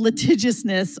of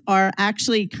litigiousness are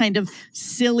actually kind of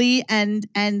silly and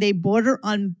they border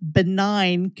on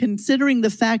benign, considering the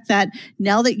fact that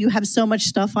now that you have so much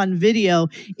stuff on video,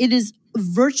 it is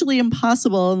virtually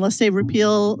impossible, unless they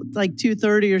repeal like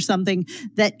 230 or something,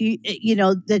 that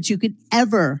that you could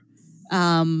ever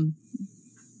have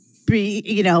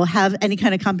any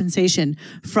kind of compensation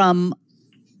from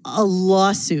a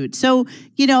lawsuit. So,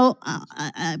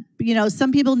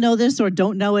 some people know this or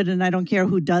don't know it, and I don't care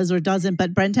who does or doesn't,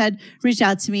 but Brent had reached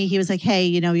out to me. He was like, hey,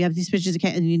 you have these pictures of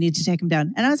and you need to take them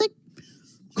down. And I was like,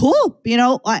 cool, and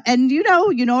our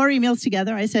emails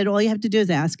together. I said, all you have to do is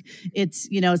ask. It's,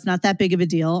 it's not that big of a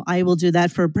deal. I will do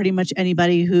that for pretty much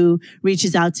anybody who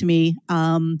reaches out to me.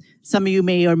 Some of you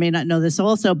may or may not know this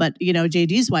also, but,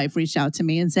 JD's wife reached out to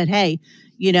me and said, hey,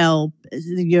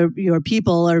 your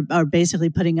people are basically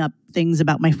putting up things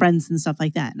about my friends and stuff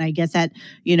like that. And I get that,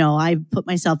 I put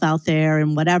myself out there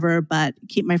and whatever, but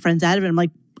keep my friends out of it. I'm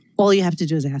like, all you have to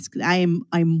do is ask. I'm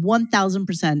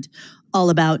 1000% all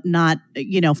about not,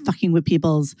 fucking with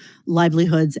people's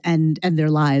livelihoods and their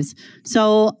lives.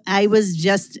 So I was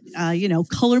just,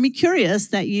 color me curious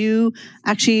that you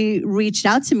actually reached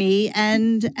out to me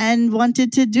and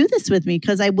wanted to do this with me,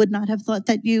 because I would not have thought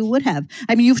that you would have.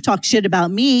 I mean, you've talked shit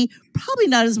about me, probably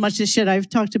not as much as shit I've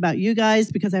talked about you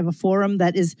guys, because I have a forum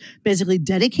that is basically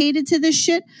dedicated to this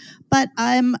shit. But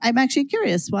I'm actually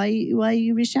curious why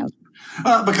you reached out.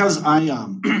 Because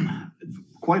I,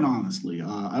 quite honestly,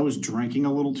 I was drinking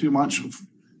a little too much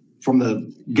from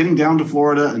the getting down to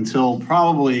Florida until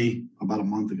probably about a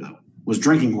month ago. Was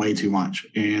drinking way too much,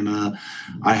 and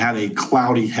I had a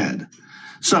cloudy head.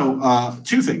 So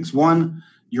two things. One,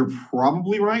 you're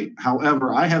probably right.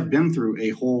 However, I have been through a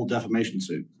whole defamation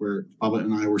suit where Bubba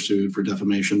and I were sued for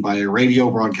defamation by a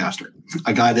radio broadcaster,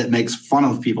 a guy that makes fun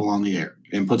of people on the air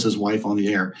and puts his wife on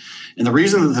the air. And the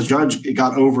reason that the judge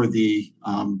got over the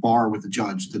bar with the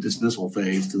judge, the dismissal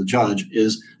phase to the judge,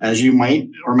 is, as you might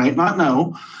or might not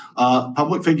know,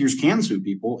 public figures can sue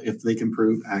people if they can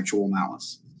prove actual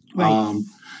malice. Right.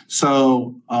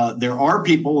 So there are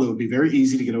people it would be very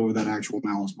easy to get over that actual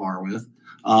malice bar with.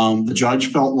 The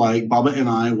judge felt like Bubba and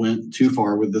I went too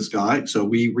far with this guy. So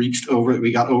we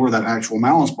got over that actual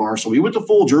malice bar. So we went to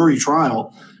full jury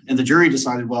trial, and the jury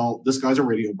decided, well, this guy's a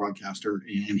radio broadcaster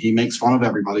and he makes fun of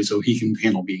everybody, so he can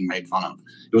handle being made fun of.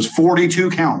 It was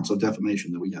 42 counts of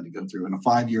defamation that we had to go through in a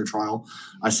 5-year trial.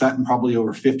 I sat in probably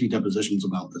over 50 depositions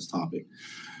about this topic.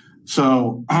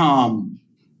 So,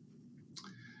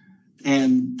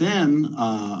 and then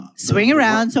swing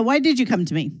around. So why did you come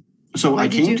to me? So I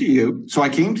came to you. So I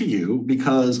came to you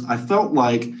because I felt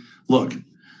like, look,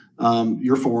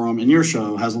 your forum and your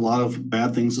show has a lot of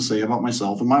bad things to say about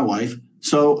myself and my wife.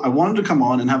 So I wanted to come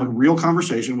on and have a real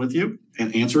conversation with you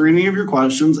and answer any of your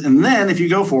questions. And then if you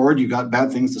go forward, you got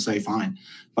bad things to say, fine.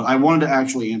 But I wanted to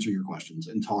actually answer your questions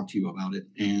and talk to you about it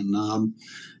and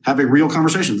have a real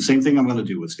conversation. The same thing I'm going to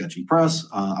do with Sketchy Press.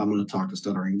 I'm going to talk to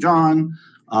Stuttering John.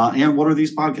 And what are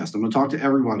these podcasts? I'm going to talk to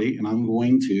everybody, and I'm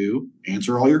going to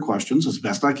answer all your questions as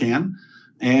best I can.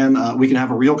 And we can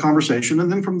have a real conversation.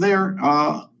 And then from there,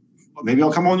 maybe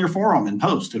I'll come on your forum and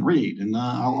post and read, and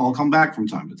I'll come back from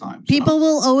time to time. People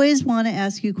will always want to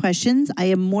ask you questions. I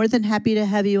am more than happy to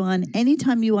have you on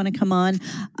anytime you want to come on.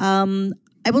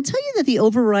 I will tell you that the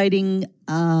overriding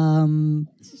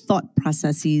thought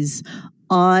processes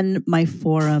on my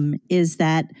forum is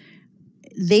that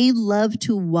they love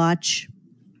to watch.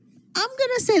 I'm going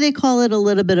to say they call it a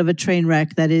little bit of a train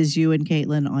wreck that is you and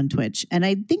Caitlin on Twitch. And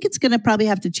I think it's going to probably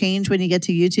have to change when you get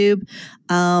to YouTube,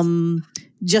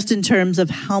 just in terms of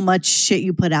how much shit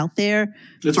you put out there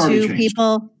to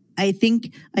people. I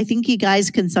think you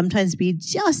guys can sometimes be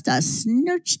just a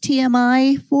snurch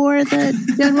TMI for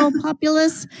the general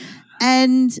populace.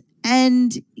 And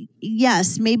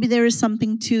yes, maybe there is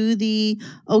something to the,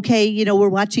 okay, we're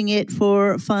watching it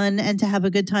for fun and to have a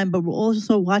good time, but we're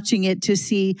also watching it to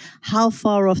see how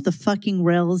far off the fucking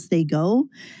rails they go.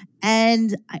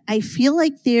 And I feel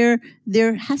like there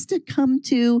has to come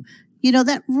to,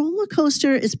 that roller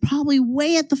coaster is probably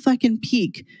way at the fucking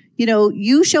peak.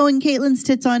 You showing Caitlin's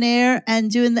tits on air and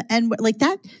doing the N like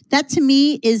that to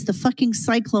me is the fucking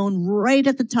cyclone right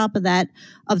at the top of that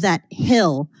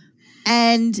hill.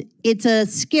 And it's a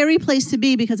scary place to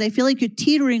be because I feel like you're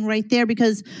teetering right there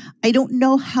because I don't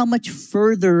know how much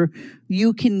further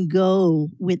you can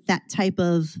go with that type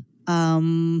of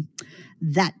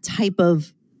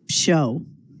show.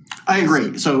 I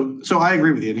agree. So I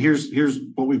agree with you. And here's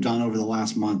what we've done over the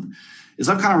last month is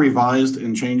I've kind of revised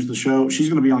and changed the show. She's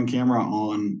going to be on camera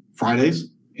on Fridays,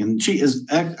 and she is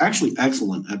actually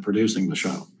excellent at producing the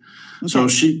show. Okay. So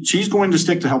she's going to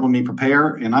stick to helping me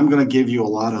prepare, and I'm going to give you a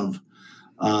lot of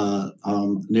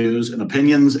news and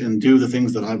opinions and do the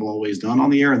things that I've always done on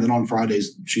the air. And then on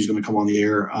Fridays, she's going to come on the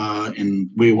air and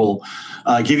we will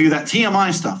give you that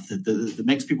TMI stuff that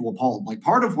makes people appalled. Like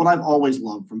part of what I've always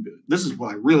loved this is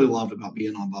what I really loved about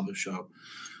being on Bubba's show.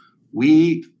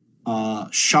 We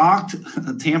shocked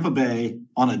Tampa Bay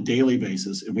on a daily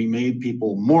basis, and we made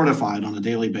people mortified on a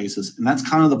daily basis. And that's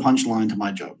kind of the punchline to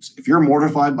my jokes. If you're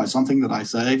mortified by something that I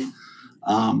say,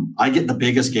 I get the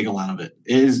biggest giggle out of it.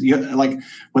 Like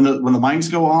when the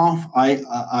mics go off,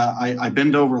 I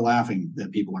bend over laughing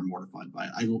that people are mortified by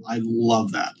it. I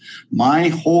love that. My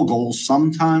whole goal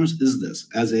sometimes is this: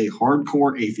 as a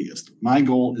hardcore atheist, my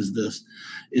goal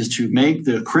is to make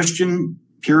the Christian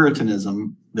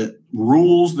Puritanism that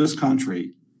rules this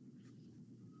country,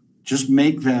 just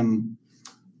make them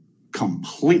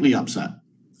completely upset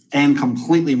and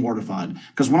completely mortified.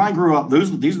 Because when I grew up, these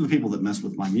are the people that mess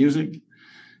with my music.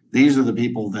 These are the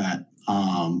people that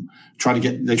try to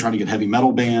get heavy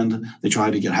metal banned. They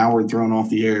try to get Howard thrown off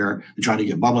the air. They try to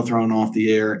get Bubba thrown off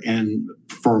the air. And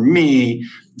for me,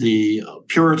 the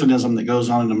Puritanism that goes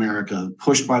on in America,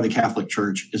 pushed by the Catholic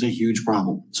Church, is a huge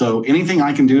problem. So anything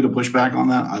I can do to push back on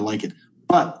that, I like it.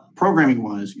 But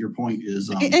programming-wise, your point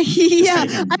is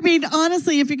yeah. I mean,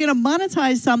 honestly, if you're going to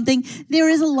monetize something, there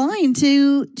is a line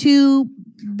to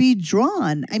be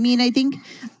drawn. I mean, I think,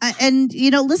 and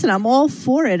listen, I'm all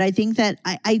for it. I think that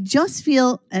I just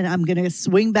feel, and I'm going to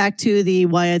swing back to the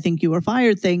why I think you were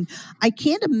fired thing. I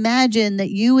can't imagine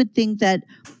that you would think that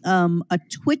a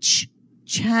Twitch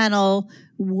channel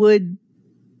would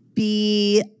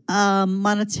be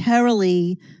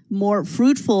monetarily more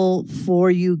fruitful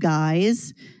for you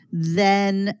guys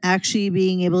than actually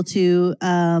being able to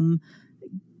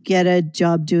get a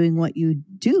job doing what you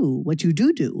do.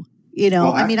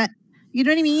 Well, I mean, you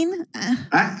know what I mean?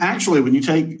 Actually, when you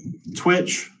take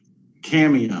Twitch,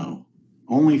 Cameo,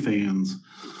 OnlyFans,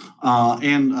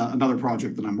 and another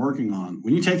project that I'm working on,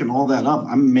 when you take all that up,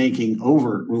 I'm making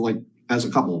over, as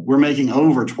a couple, we're making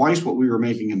over twice what we were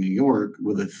making in New York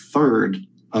with a third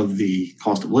of the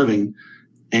cost of living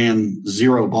and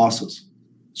zero bosses.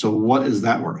 So what is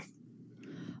that worth?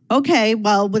 Okay,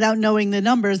 well, without knowing the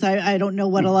numbers, I don't know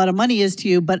what a lot of money is to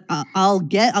you, but I'll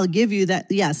give you that.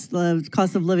 Yes, the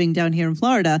cost of living down here in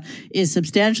Florida is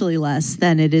substantially less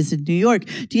than it is in New York.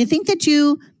 Do you think did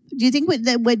you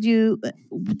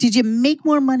make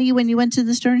more money when you went to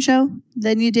the Stern Show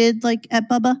than you did like at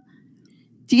Bubba?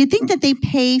 Do you think that they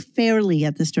pay fairly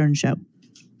at the Stern Show?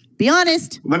 Be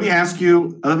honest. Let me ask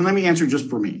you. Let me answer just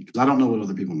for me, because I don't know what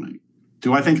other people make.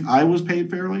 Do I think I was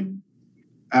paid fairly?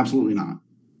 Absolutely not.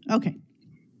 Okay.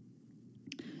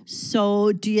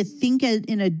 So do you think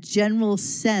in a general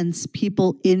sense,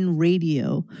 people in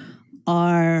radio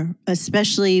are,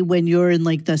 especially when you're in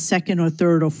like the second or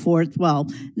third or fourth, well,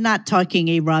 not talking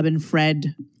a Robin,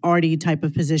 Fred, Artie type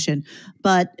of position,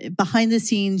 but behind the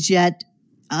scenes yet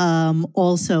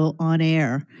also on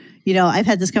air? I've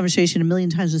had this conversation a million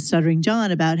times with Stuttering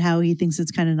John about how he thinks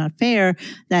it's kind of not fair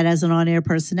that as an on-air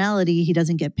personality, he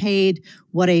doesn't get paid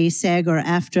what a SAG or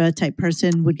AFTRA type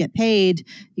person would get paid,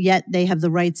 yet they have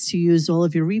the rights to use all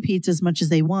of your repeats as much as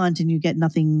they want, and you get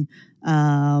nothing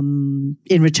in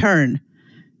return.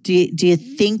 Do you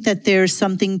think that there's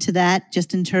something to that,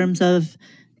 just in terms of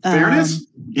fairness?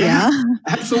 Yeah,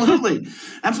 absolutely.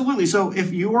 Absolutely. So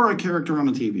if you are a character on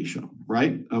a TV show,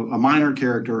 right, a minor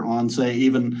character on, say,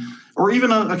 even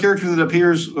a character that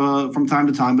appears from time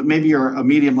to time, but maybe you're a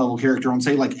medium level character on,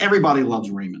 say, like Everybody Loves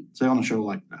Raymond, say on a show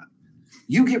like that,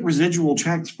 you get residual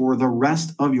checks for the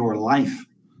rest of your life.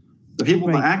 The people,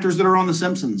 right. The actors that are on The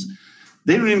Simpsons,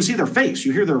 they don't even see their face.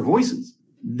 You hear their voices.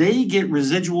 They get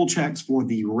residual checks for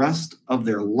the rest of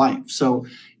their life. So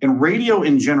in radio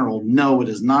in general, no, it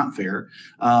is not fair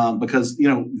because,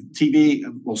 TV,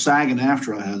 well, SAG and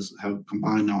AFTRA have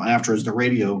combined now. AFTRA is the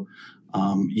radio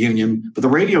union, but the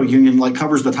radio union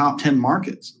covers the top 10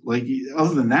 markets.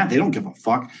 Other than that, they don't give a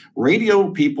fuck. Radio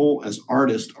people as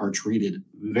artists are treated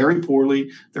very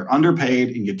poorly. They're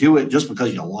underpaid, and you do it just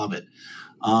because you love it.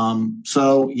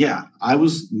 So yeah, I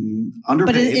was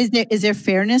underpaid. But is there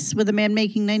fairness with a man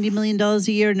making $90 million a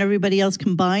year and everybody else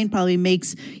combined probably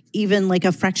makes even like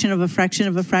a fraction of a fraction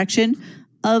of a fraction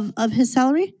of his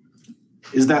salary?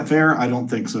 Is that fair? I don't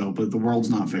think so, but the world's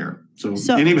not fair. So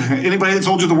anybody that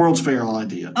told you the world's fair, I'll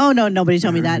idea. Oh no, nobody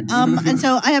told me that. And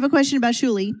so I have a question about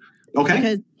Shuli. Okay.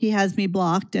 Because he has me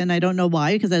blocked, and I don't know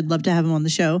why, because I'd love to have him on the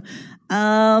show.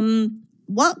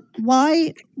 Why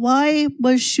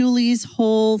was Shuli's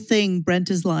whole thing Brent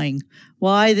is lying?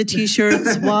 Why the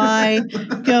t-shirts? Why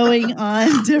going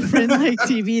on different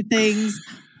TV things?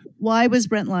 Why was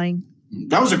Brent lying?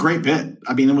 That was a great bit.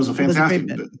 I mean, it was a fantastic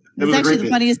bit. It was actually the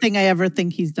funniest thing I ever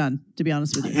think he's done, to be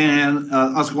honest with you. And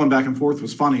us going back and forth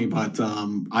was funny, but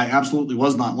I absolutely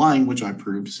was not lying, which I've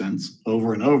proved since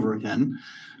over and over again.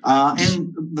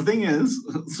 And the thing is,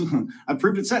 I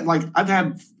proved it since. Like, I've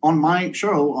had on my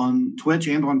show on Twitch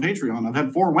and on Patreon, I've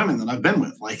had 4 women that I've been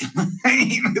with. Like,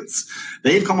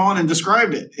 they've come on and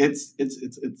described it.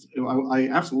 I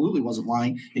absolutely wasn't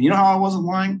lying. And you know how I wasn't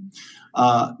lying?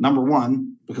 Number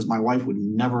one, because my wife would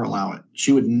never allow it.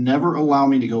 She would never allow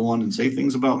me to go on and say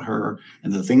things about her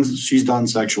and the things that she's done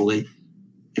sexually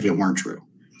if it weren't true.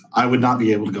 I would not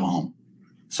be able to go home.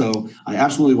 So I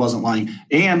absolutely wasn't lying.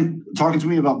 And talking to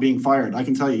me about being fired, I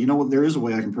can tell you, you know what? There is a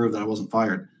way I can prove that I wasn't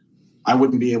fired. I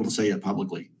wouldn't be able to say it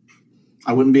publicly.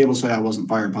 I wouldn't be able to say I wasn't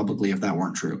fired publicly if that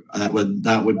weren't true. That would.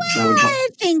 I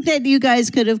think that you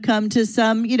guys could have come to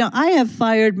some. I have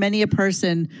fired many a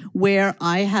person where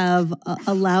I have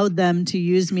allowed them to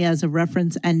use me as a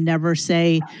reference and never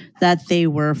say that they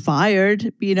were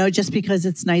fired. Just because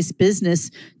it's nice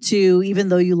business to, even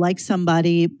though you like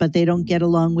somebody, but they don't get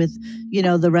along with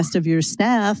the rest of your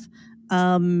staff.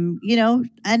 And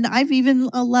I've even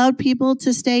allowed people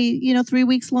to stay, 3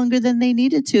 weeks longer than they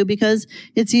needed to, because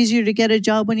it's easier to get a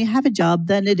job when you have a job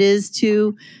than it is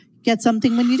to get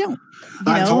something when you don't.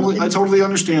 I totally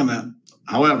understand that.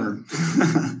 However,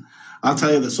 I'll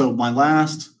tell you that. So my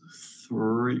last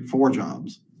 4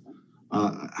 jobs,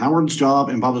 Howard's job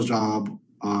and Bubba's job,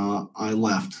 I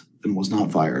left and was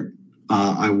not fired.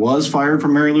 I was fired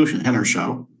from Mary Lou Henner's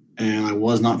show, and I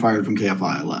was not fired from KFI.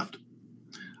 I left.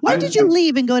 Why did you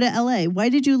leave and go to LA? Why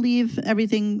did you leave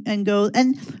everything and go?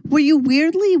 And were you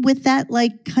weirdly with that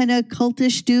kind of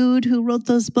cultish dude who wrote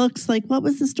those books? What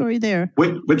was the story there?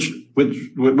 Which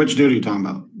dude are you talking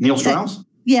about? Neil Strauss?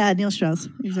 Yeah, Neil Strauss.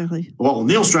 Exactly. Well,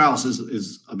 Neil Strauss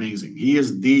is amazing. He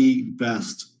is the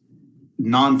best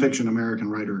nonfiction American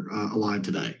writer alive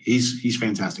today. He's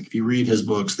fantastic. If you read his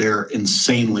books, they're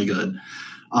insanely good.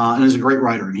 And he's a great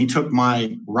writer. And he took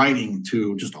my writing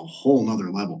to just a whole nother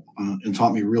level and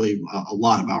taught me really a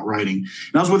lot about writing.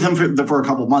 And I was with him for a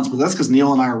couple of months, but that's because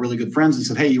Neil and I are really good friends. He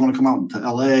said, hey, you want to come out to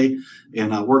LA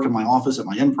and work in my office at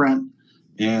my imprint?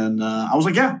 And I was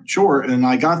like, yeah, sure. And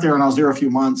I got there and I was there a few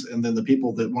months. And then the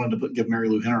people that wanted to give Mary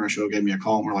Lou Henner a show gave me a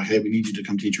call and were like, hey, we need you to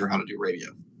come teach her how to do radio.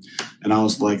 And I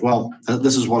was like, well,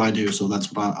 this is what I do. So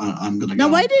that's what I'm going to go.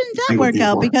 Now, why didn't that work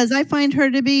out? Because I find her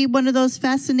to be one of those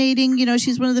fascinating,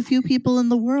 she's one of the few people in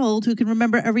the world who can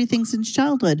remember everything since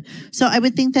childhood. So I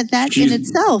would think that in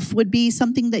itself would be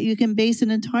something that you can base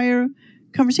an entire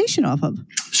conversation off of.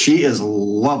 She is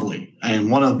lovely and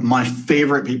one of my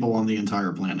favorite people on the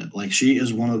entire planet. She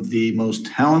is one of the most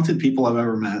talented people I've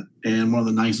ever met and one of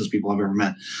the nicest people I've ever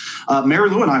met. Mary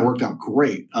Lou and I worked out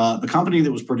great. The company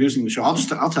that was producing the show,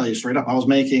 I'll tell you straight up, I was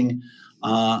making,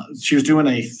 she was doing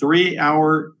a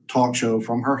 3-hour talk show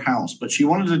from her house, but she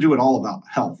wanted to do it all about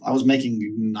health. I was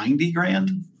making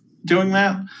 $90,000 doing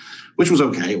that, which was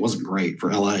okay. It wasn't great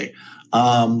for LA.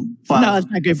 But no,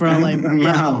 it's not good for LA.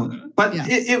 No, but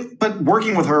yeah. But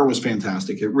working with her was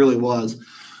fantastic. It really was.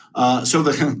 So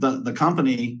the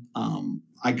company,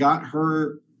 I got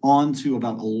her onto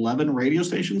about 11 radio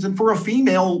stations, and for a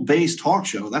female-based talk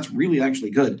show, that's really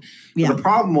actually good. Yeah. The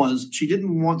problem was she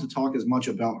didn't want to talk as much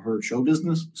about her show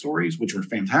business stories, which are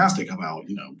fantastic about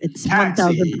it's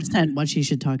 1,000% what she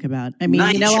should talk about. I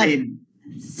mean,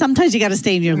 sometimes you got to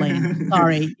stay in your lane.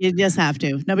 Sorry, you just have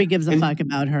to. Nobody gives a fuck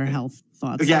about her health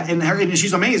thoughts. Yeah, and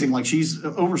she's amazing. She's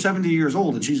over 70 years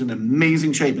old, and she's in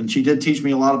amazing shape. And she did teach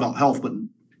me a lot about health, but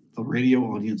the radio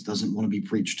audience doesn't want to be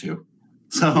preached to.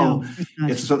 So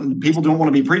people don't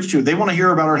want to be preached to. They want to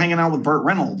hear about her hanging out with Burt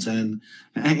Reynolds and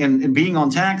being on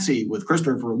Taxi with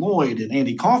Christopher Lloyd and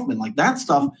Andy Kaufman, that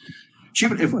stuff. She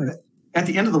would, at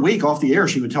the end of the week, off the air,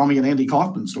 she would tell me an Andy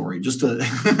Kaufman story just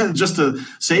to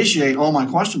satiate all my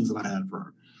questions that I had for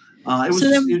her.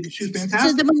 She was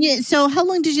fantastic. So how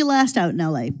long did you last out in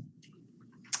LA?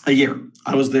 A year.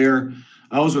 I was there.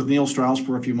 I was with Neil Strauss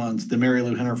for a few months, then Mary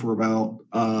Lou Henner for about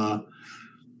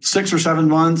 6 or 7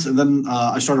 months. And then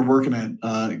I started working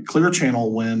at Clear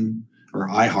Channel or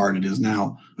iHeart it is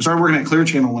now. I started working at Clear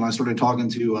Channel when I started talking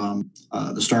to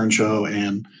the Stern Show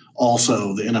and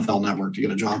also the NFL Network to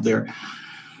get a job there.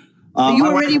 You were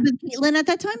already with Caitlin at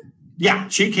that time? Yeah,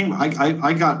 she came.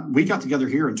 We got together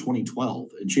here in 2012,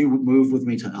 and she moved with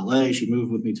me to LA. She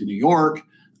moved with me to New York.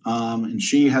 And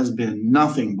she has been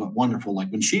nothing but wonderful. Like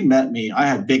when she met me, I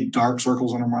had big dark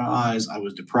circles under my eyes. I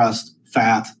was depressed,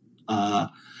 fat,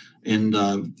 and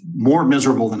more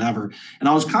miserable than ever. And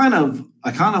I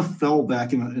kind of fell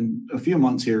back in a few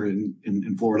months here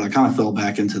in Florida. I kind of fell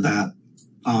back into that,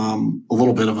 a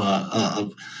little bit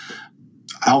of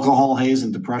alcohol haze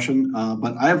and depression.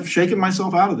 But I have shaken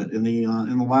myself out of it in the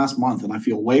last month, and I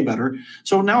feel way better.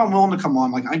 So now I'm willing to come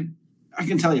on. Like I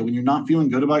can tell you, when you're not feeling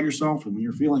good about yourself and when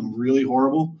you're feeling really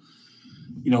horrible,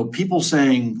 people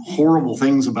saying horrible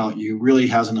things about you really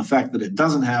has an effect that it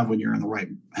doesn't have when you're in the right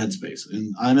headspace.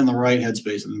 And I'm in the right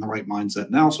headspace and in the right mindset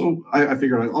now. So I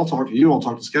figured I'll talk to you. I'll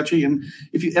talk to Sketchy. And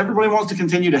if everybody wants to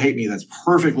continue to hate me, that's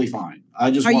perfectly fine.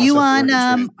 I just are you on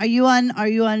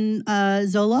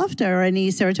Zoloft or any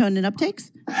serotonin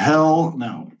uptakes? Hell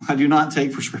no. I do not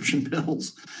take prescription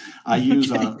pills. I use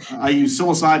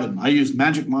psilocybin. I use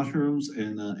magic mushrooms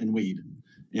and weed.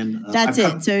 And that's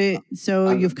it. So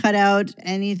you've cut out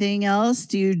anything else?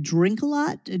 Do you drink a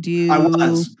lot? Do you? I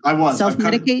was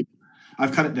self-medicate.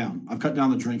 I've cut it down. I've cut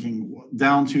down the drinking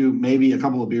down to maybe a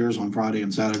couple of beers on Friday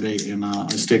and Saturday, and I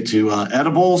stick to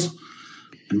edibles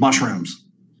and mushrooms,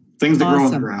 things that grow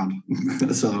in the ground.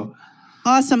 So.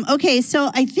 Awesome. Okay,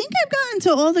 so I think I've gotten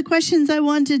to all the questions I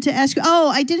wanted to ask you. Oh,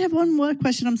 I did have one more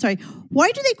question. I'm sorry. Why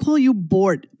do they call you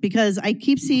Bort? Because I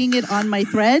keep seeing it on my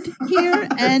thread here,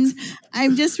 and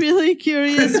I'm just really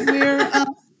curious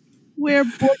where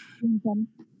Bort comes from.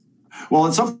 Well,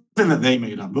 it's something that they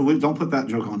made up, but don't put that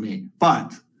joke on me.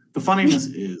 But the funniness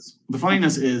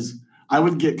is, I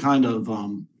would get kind of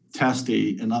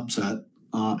testy and upset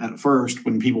at first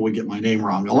when people would get my name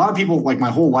wrong. A lot of people, like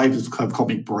my whole life, have called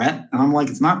me Brett, and I'm like,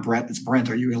 it's not Brett, it's Brent.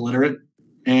 Are you illiterate?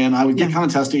 And I would get kind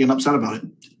of testy and upset about it.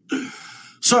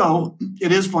 So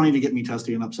it is funny to get me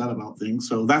testy and upset about things.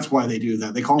 So that's why they do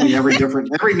that. They call me every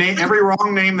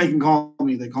wrong name they can call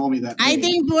me. They call me that name. I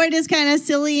think Bort is kind of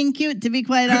silly and cute, to be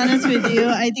quite honest with you.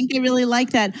 I think they really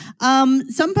like that.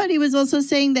 Somebody was also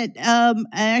saying that,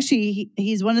 actually,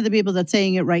 he's one of the people that's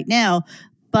saying it right now,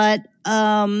 but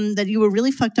that you were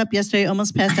really fucked up yesterday,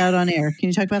 almost passed out on air. Can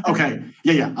you talk about that? Okay.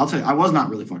 Yeah. I'll tell you, I was not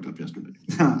really fucked up yesterday.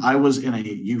 I was in a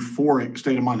euphoric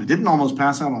state of mind. I didn't almost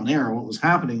pass out on air. What was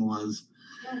happening was...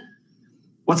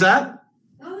 What's that?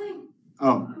 Nothing.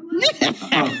 Oh.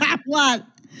 What?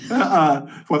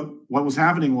 What was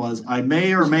happening was I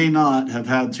may or may not have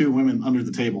had two women under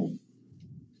the table.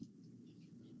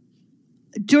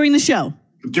 During the show?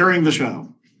 During the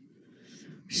show.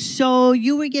 So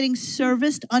you were getting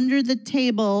serviced under the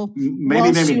table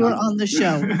while you were on the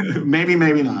show. maybe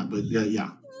not, but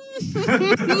yeah.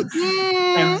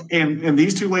 and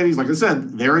these two ladies, like I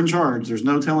said, they're in charge. There's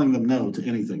no telling them no to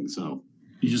anything. So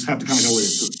you just have to kind of go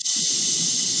with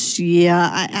it.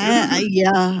 Yeah,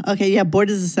 yeah. Okay, yeah, Bort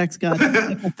is a sex god.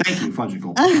 Thank you,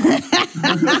 Fudgicle.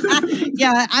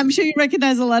 Yeah, I'm sure you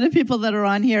recognize a lot of people that are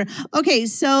on here. Okay,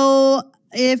 so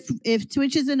if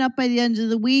Twitch isn't up by the end of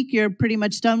the week, you're pretty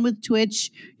much done with Twitch.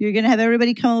 You're going to have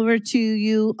everybody come over to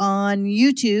you on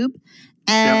YouTube.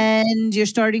 And you're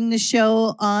starting the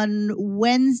show on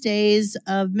Wednesdays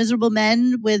of Miserable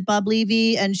Men with Bob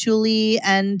Levy and Shuli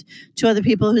and two other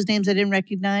people whose names I didn't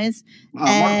recognize.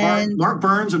 Mark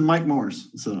Burns and Mike Morris.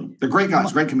 So they're great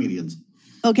guys, great comedians.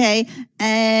 Okay.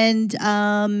 And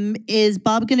is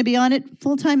Bob going to be on it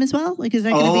full time as well? Like, is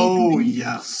that going to be? Oh,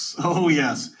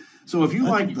 yes. So if you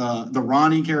like the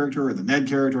Ronnie character or the Ned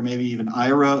character, maybe even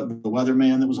Ira, the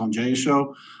weatherman that was on Jay's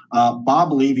show,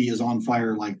 Bob Levy is on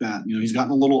fire like that. You know, he's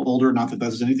gotten a little older. Not that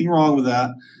there's anything wrong with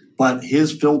that, but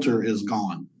his filter is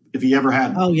gone. If he ever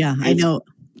had, I know,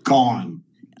 gone.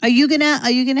 Are you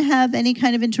gonna have any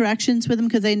kind of interactions with him?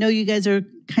 Because I know you guys are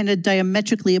kind of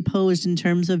diametrically opposed in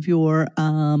terms of your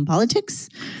politics.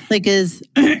 Like, is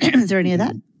there any of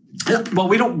that? Well,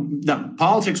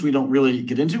 politics we don't really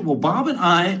get into. Well, Bob and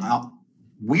I,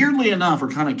 weirdly enough, are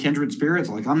kind of kindred spirits.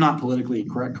 Like, I'm not politically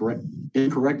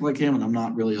incorrect like him, and I'm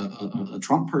not really a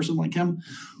Trump person like him.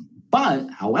 But,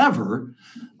 however,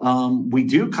 we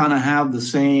do kind of have the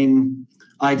same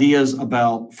ideas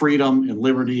about freedom and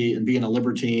liberty and being a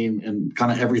libertine and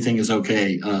kind of everything is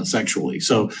okay sexually.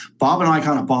 So Bob and I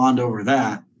kind of bond over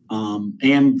that.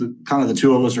 And the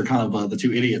two of us are kind of the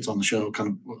two idiots on the show, kind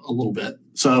of a little bit.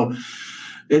 So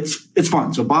it's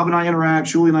fun. So Bob and I interact,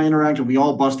 Shuli and I interact, and we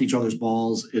all bust each other's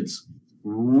balls. It's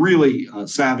really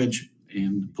savage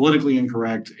and politically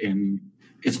incorrect, and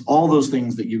it's all those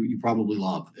things that you probably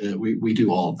love. We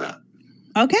do all of that.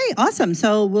 Okay, awesome.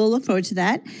 So we'll look forward to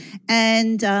that.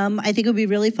 And I think it would be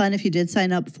really fun if you did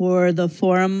sign up for the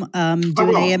forum, do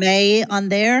an AMA on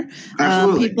there.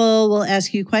 Absolutely. People will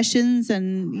ask you questions,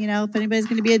 and, you know, if anybody's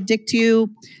going to be a dick to you,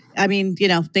 I mean, you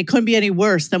know, they couldn't be any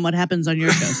worse than what happens on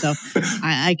your show. So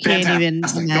I can't even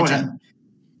imagine.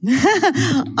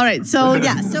 All right. So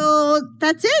yeah, so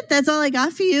that's it. That's all I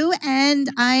got for you. And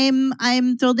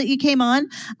I'm thrilled that you came on.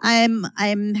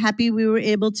 I'm happy we were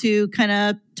able to kind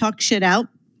of talk shit out.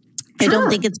 Sure. I don't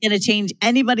think it's going to change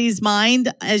anybody's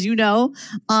mind, as you know,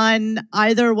 on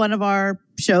either one of our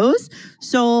shows.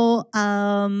 So,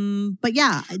 but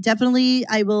yeah, definitely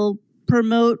I will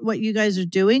promote what you guys are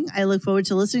doing. I look forward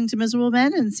to listening to Miserable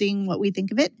Men and seeing what we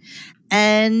think of it.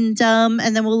 And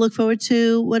then we'll look forward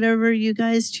to whatever you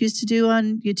guys choose to do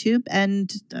on YouTube.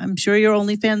 And I'm sure your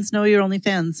OnlyFans know your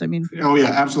OnlyFans. I mean, oh yeah,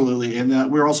 absolutely.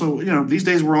 And we're also, you know, these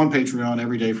days we're on Patreon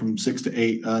every day from 6 to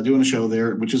 8, doing a show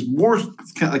there, which is more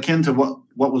akin to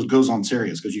what goes on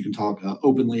Sirius, because you can talk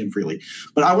openly and freely.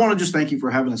 But I want to just thank you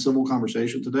for having a civil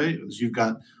conversation today, because you've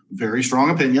got very strong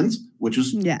opinions, which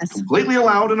is completely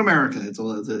allowed in America.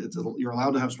 You're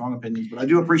allowed to have strong opinions, but I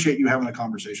do appreciate you having a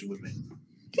conversation with me.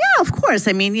 Yeah, of course.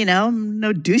 I mean, you know, I'm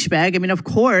no douchebag. I mean, of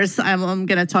course, I'm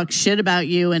going to talk shit about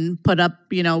you and put up,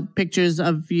 you know, pictures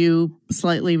of you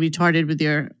slightly retarded with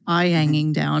your eye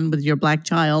hanging down with your black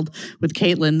child with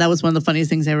Caitlin. That was one of the funniest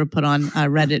things I ever put on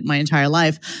Reddit my entire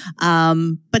life.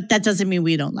 But that doesn't mean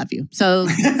we don't love you. So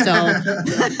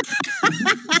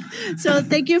so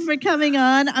thank you for coming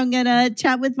on. I'm going to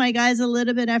chat with my guys a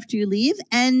little bit after you leave.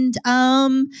 And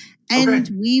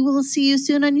we will see you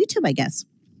soon on YouTube, I guess.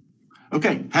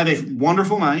 Okay. Have a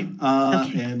wonderful night.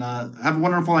 And have a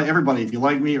wonderful night, everybody. If you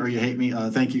like me or you hate me,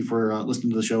 thank you for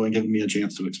listening to the show and giving me a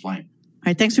chance to explain. All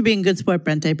right. Thanks for being a good sport,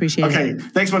 Brent. I appreciate it. Okay.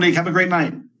 Thanks, Monique. Have a great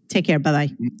night. Take care. Bye-bye.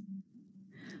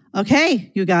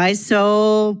 Okay, you guys.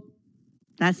 So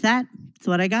that's that. That's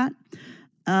what I got.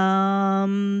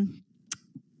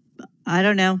 I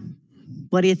don't know.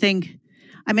 What do you think?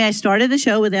 I mean, I started the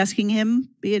show with asking him,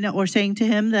 you know, or saying to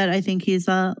him that I think he's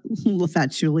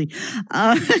factually.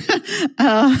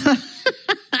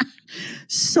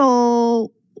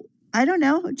 So I don't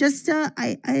know. Just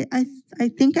I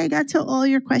think I got to all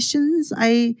your questions.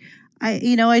 I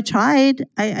tried.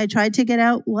 I tried to get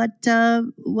out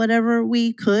whatever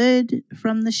we could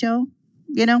from the show.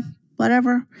 You know,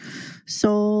 whatever.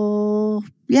 So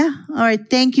yeah. All right.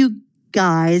 Thank you,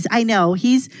 guys. I know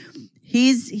he's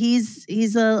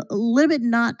a little bit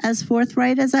not as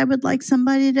forthright as I would like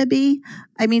somebody to be.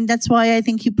 I mean, that's why I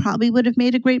think he probably would have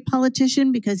made a great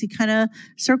politician, because he kind of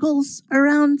circles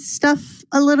around stuff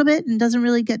a little bit and doesn't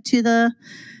really get to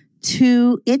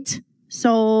it.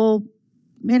 So,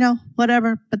 you know,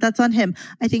 whatever, but that's on him.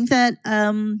 I think that,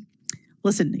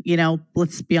 listen, you know,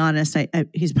 let's be honest.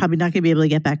 He's probably not going to be able to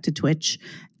get back to Twitch.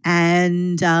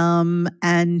 And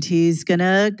he's going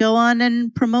to go on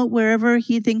and promote wherever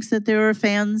he thinks that there are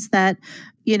fans that,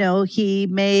 you know, he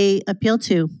may appeal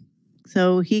to.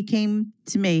 So he came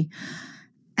to me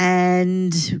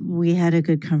and we had a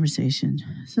good conversation.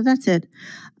 So that's it.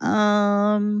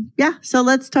 Yeah. So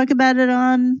let's talk about it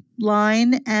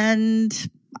online, and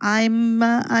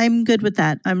I'm good with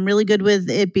that. I'm really good with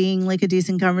it being like a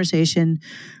decent conversation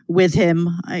with him.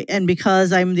 And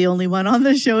because I'm the only one on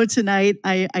the show tonight,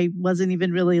 I wasn't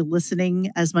even really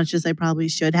listening as much as I probably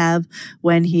should have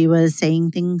when he was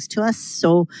saying things to us.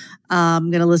 So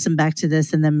I'm going to listen back to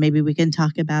this, and then maybe we can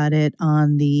talk about it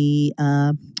on the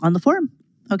forum.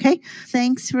 Okay.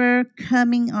 Thanks for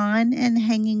coming on and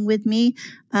hanging with me.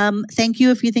 Thank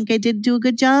you if you think I did do a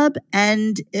good job.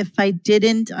 And if I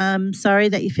didn't, I'm sorry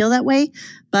that you feel that way,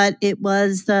 but it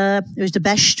was the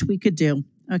best we could do.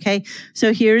 Okay.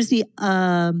 So here's the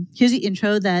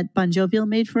intro that BonJovial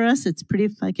made for us. It's pretty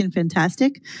fucking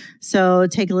fantastic. So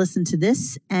take a listen to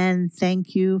this, and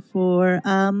thank you for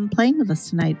playing with us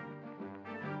tonight.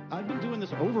 I've been doing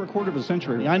this over a quarter of a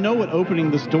century. I know what opening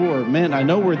this door meant. I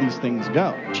know where these things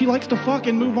go. She likes to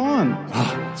fucking move on.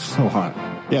 Ah, so hot.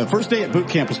 Yeah, the first day at boot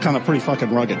camp was kind of pretty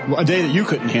fucking rugged. A day that you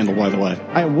couldn't handle, by the way.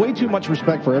 I have way too much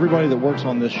respect for everybody that works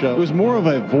on this show. It was more of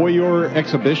a voyeur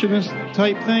exhibitionist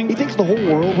type thing. He thinks the whole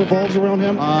world revolves around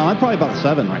him. I'm probably about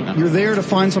 7 right now. You're there to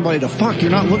find somebody to fuck.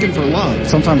 You're not looking for love.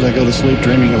 Sometimes I go to sleep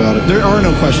dreaming about it. There are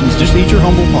no questions. Just eat your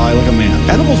humble pie like a man.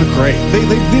 Edibles are great.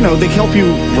 They help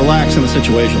you relax in a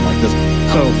situation like this.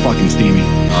 So fucking steamy.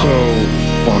 So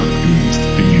fucking steamy.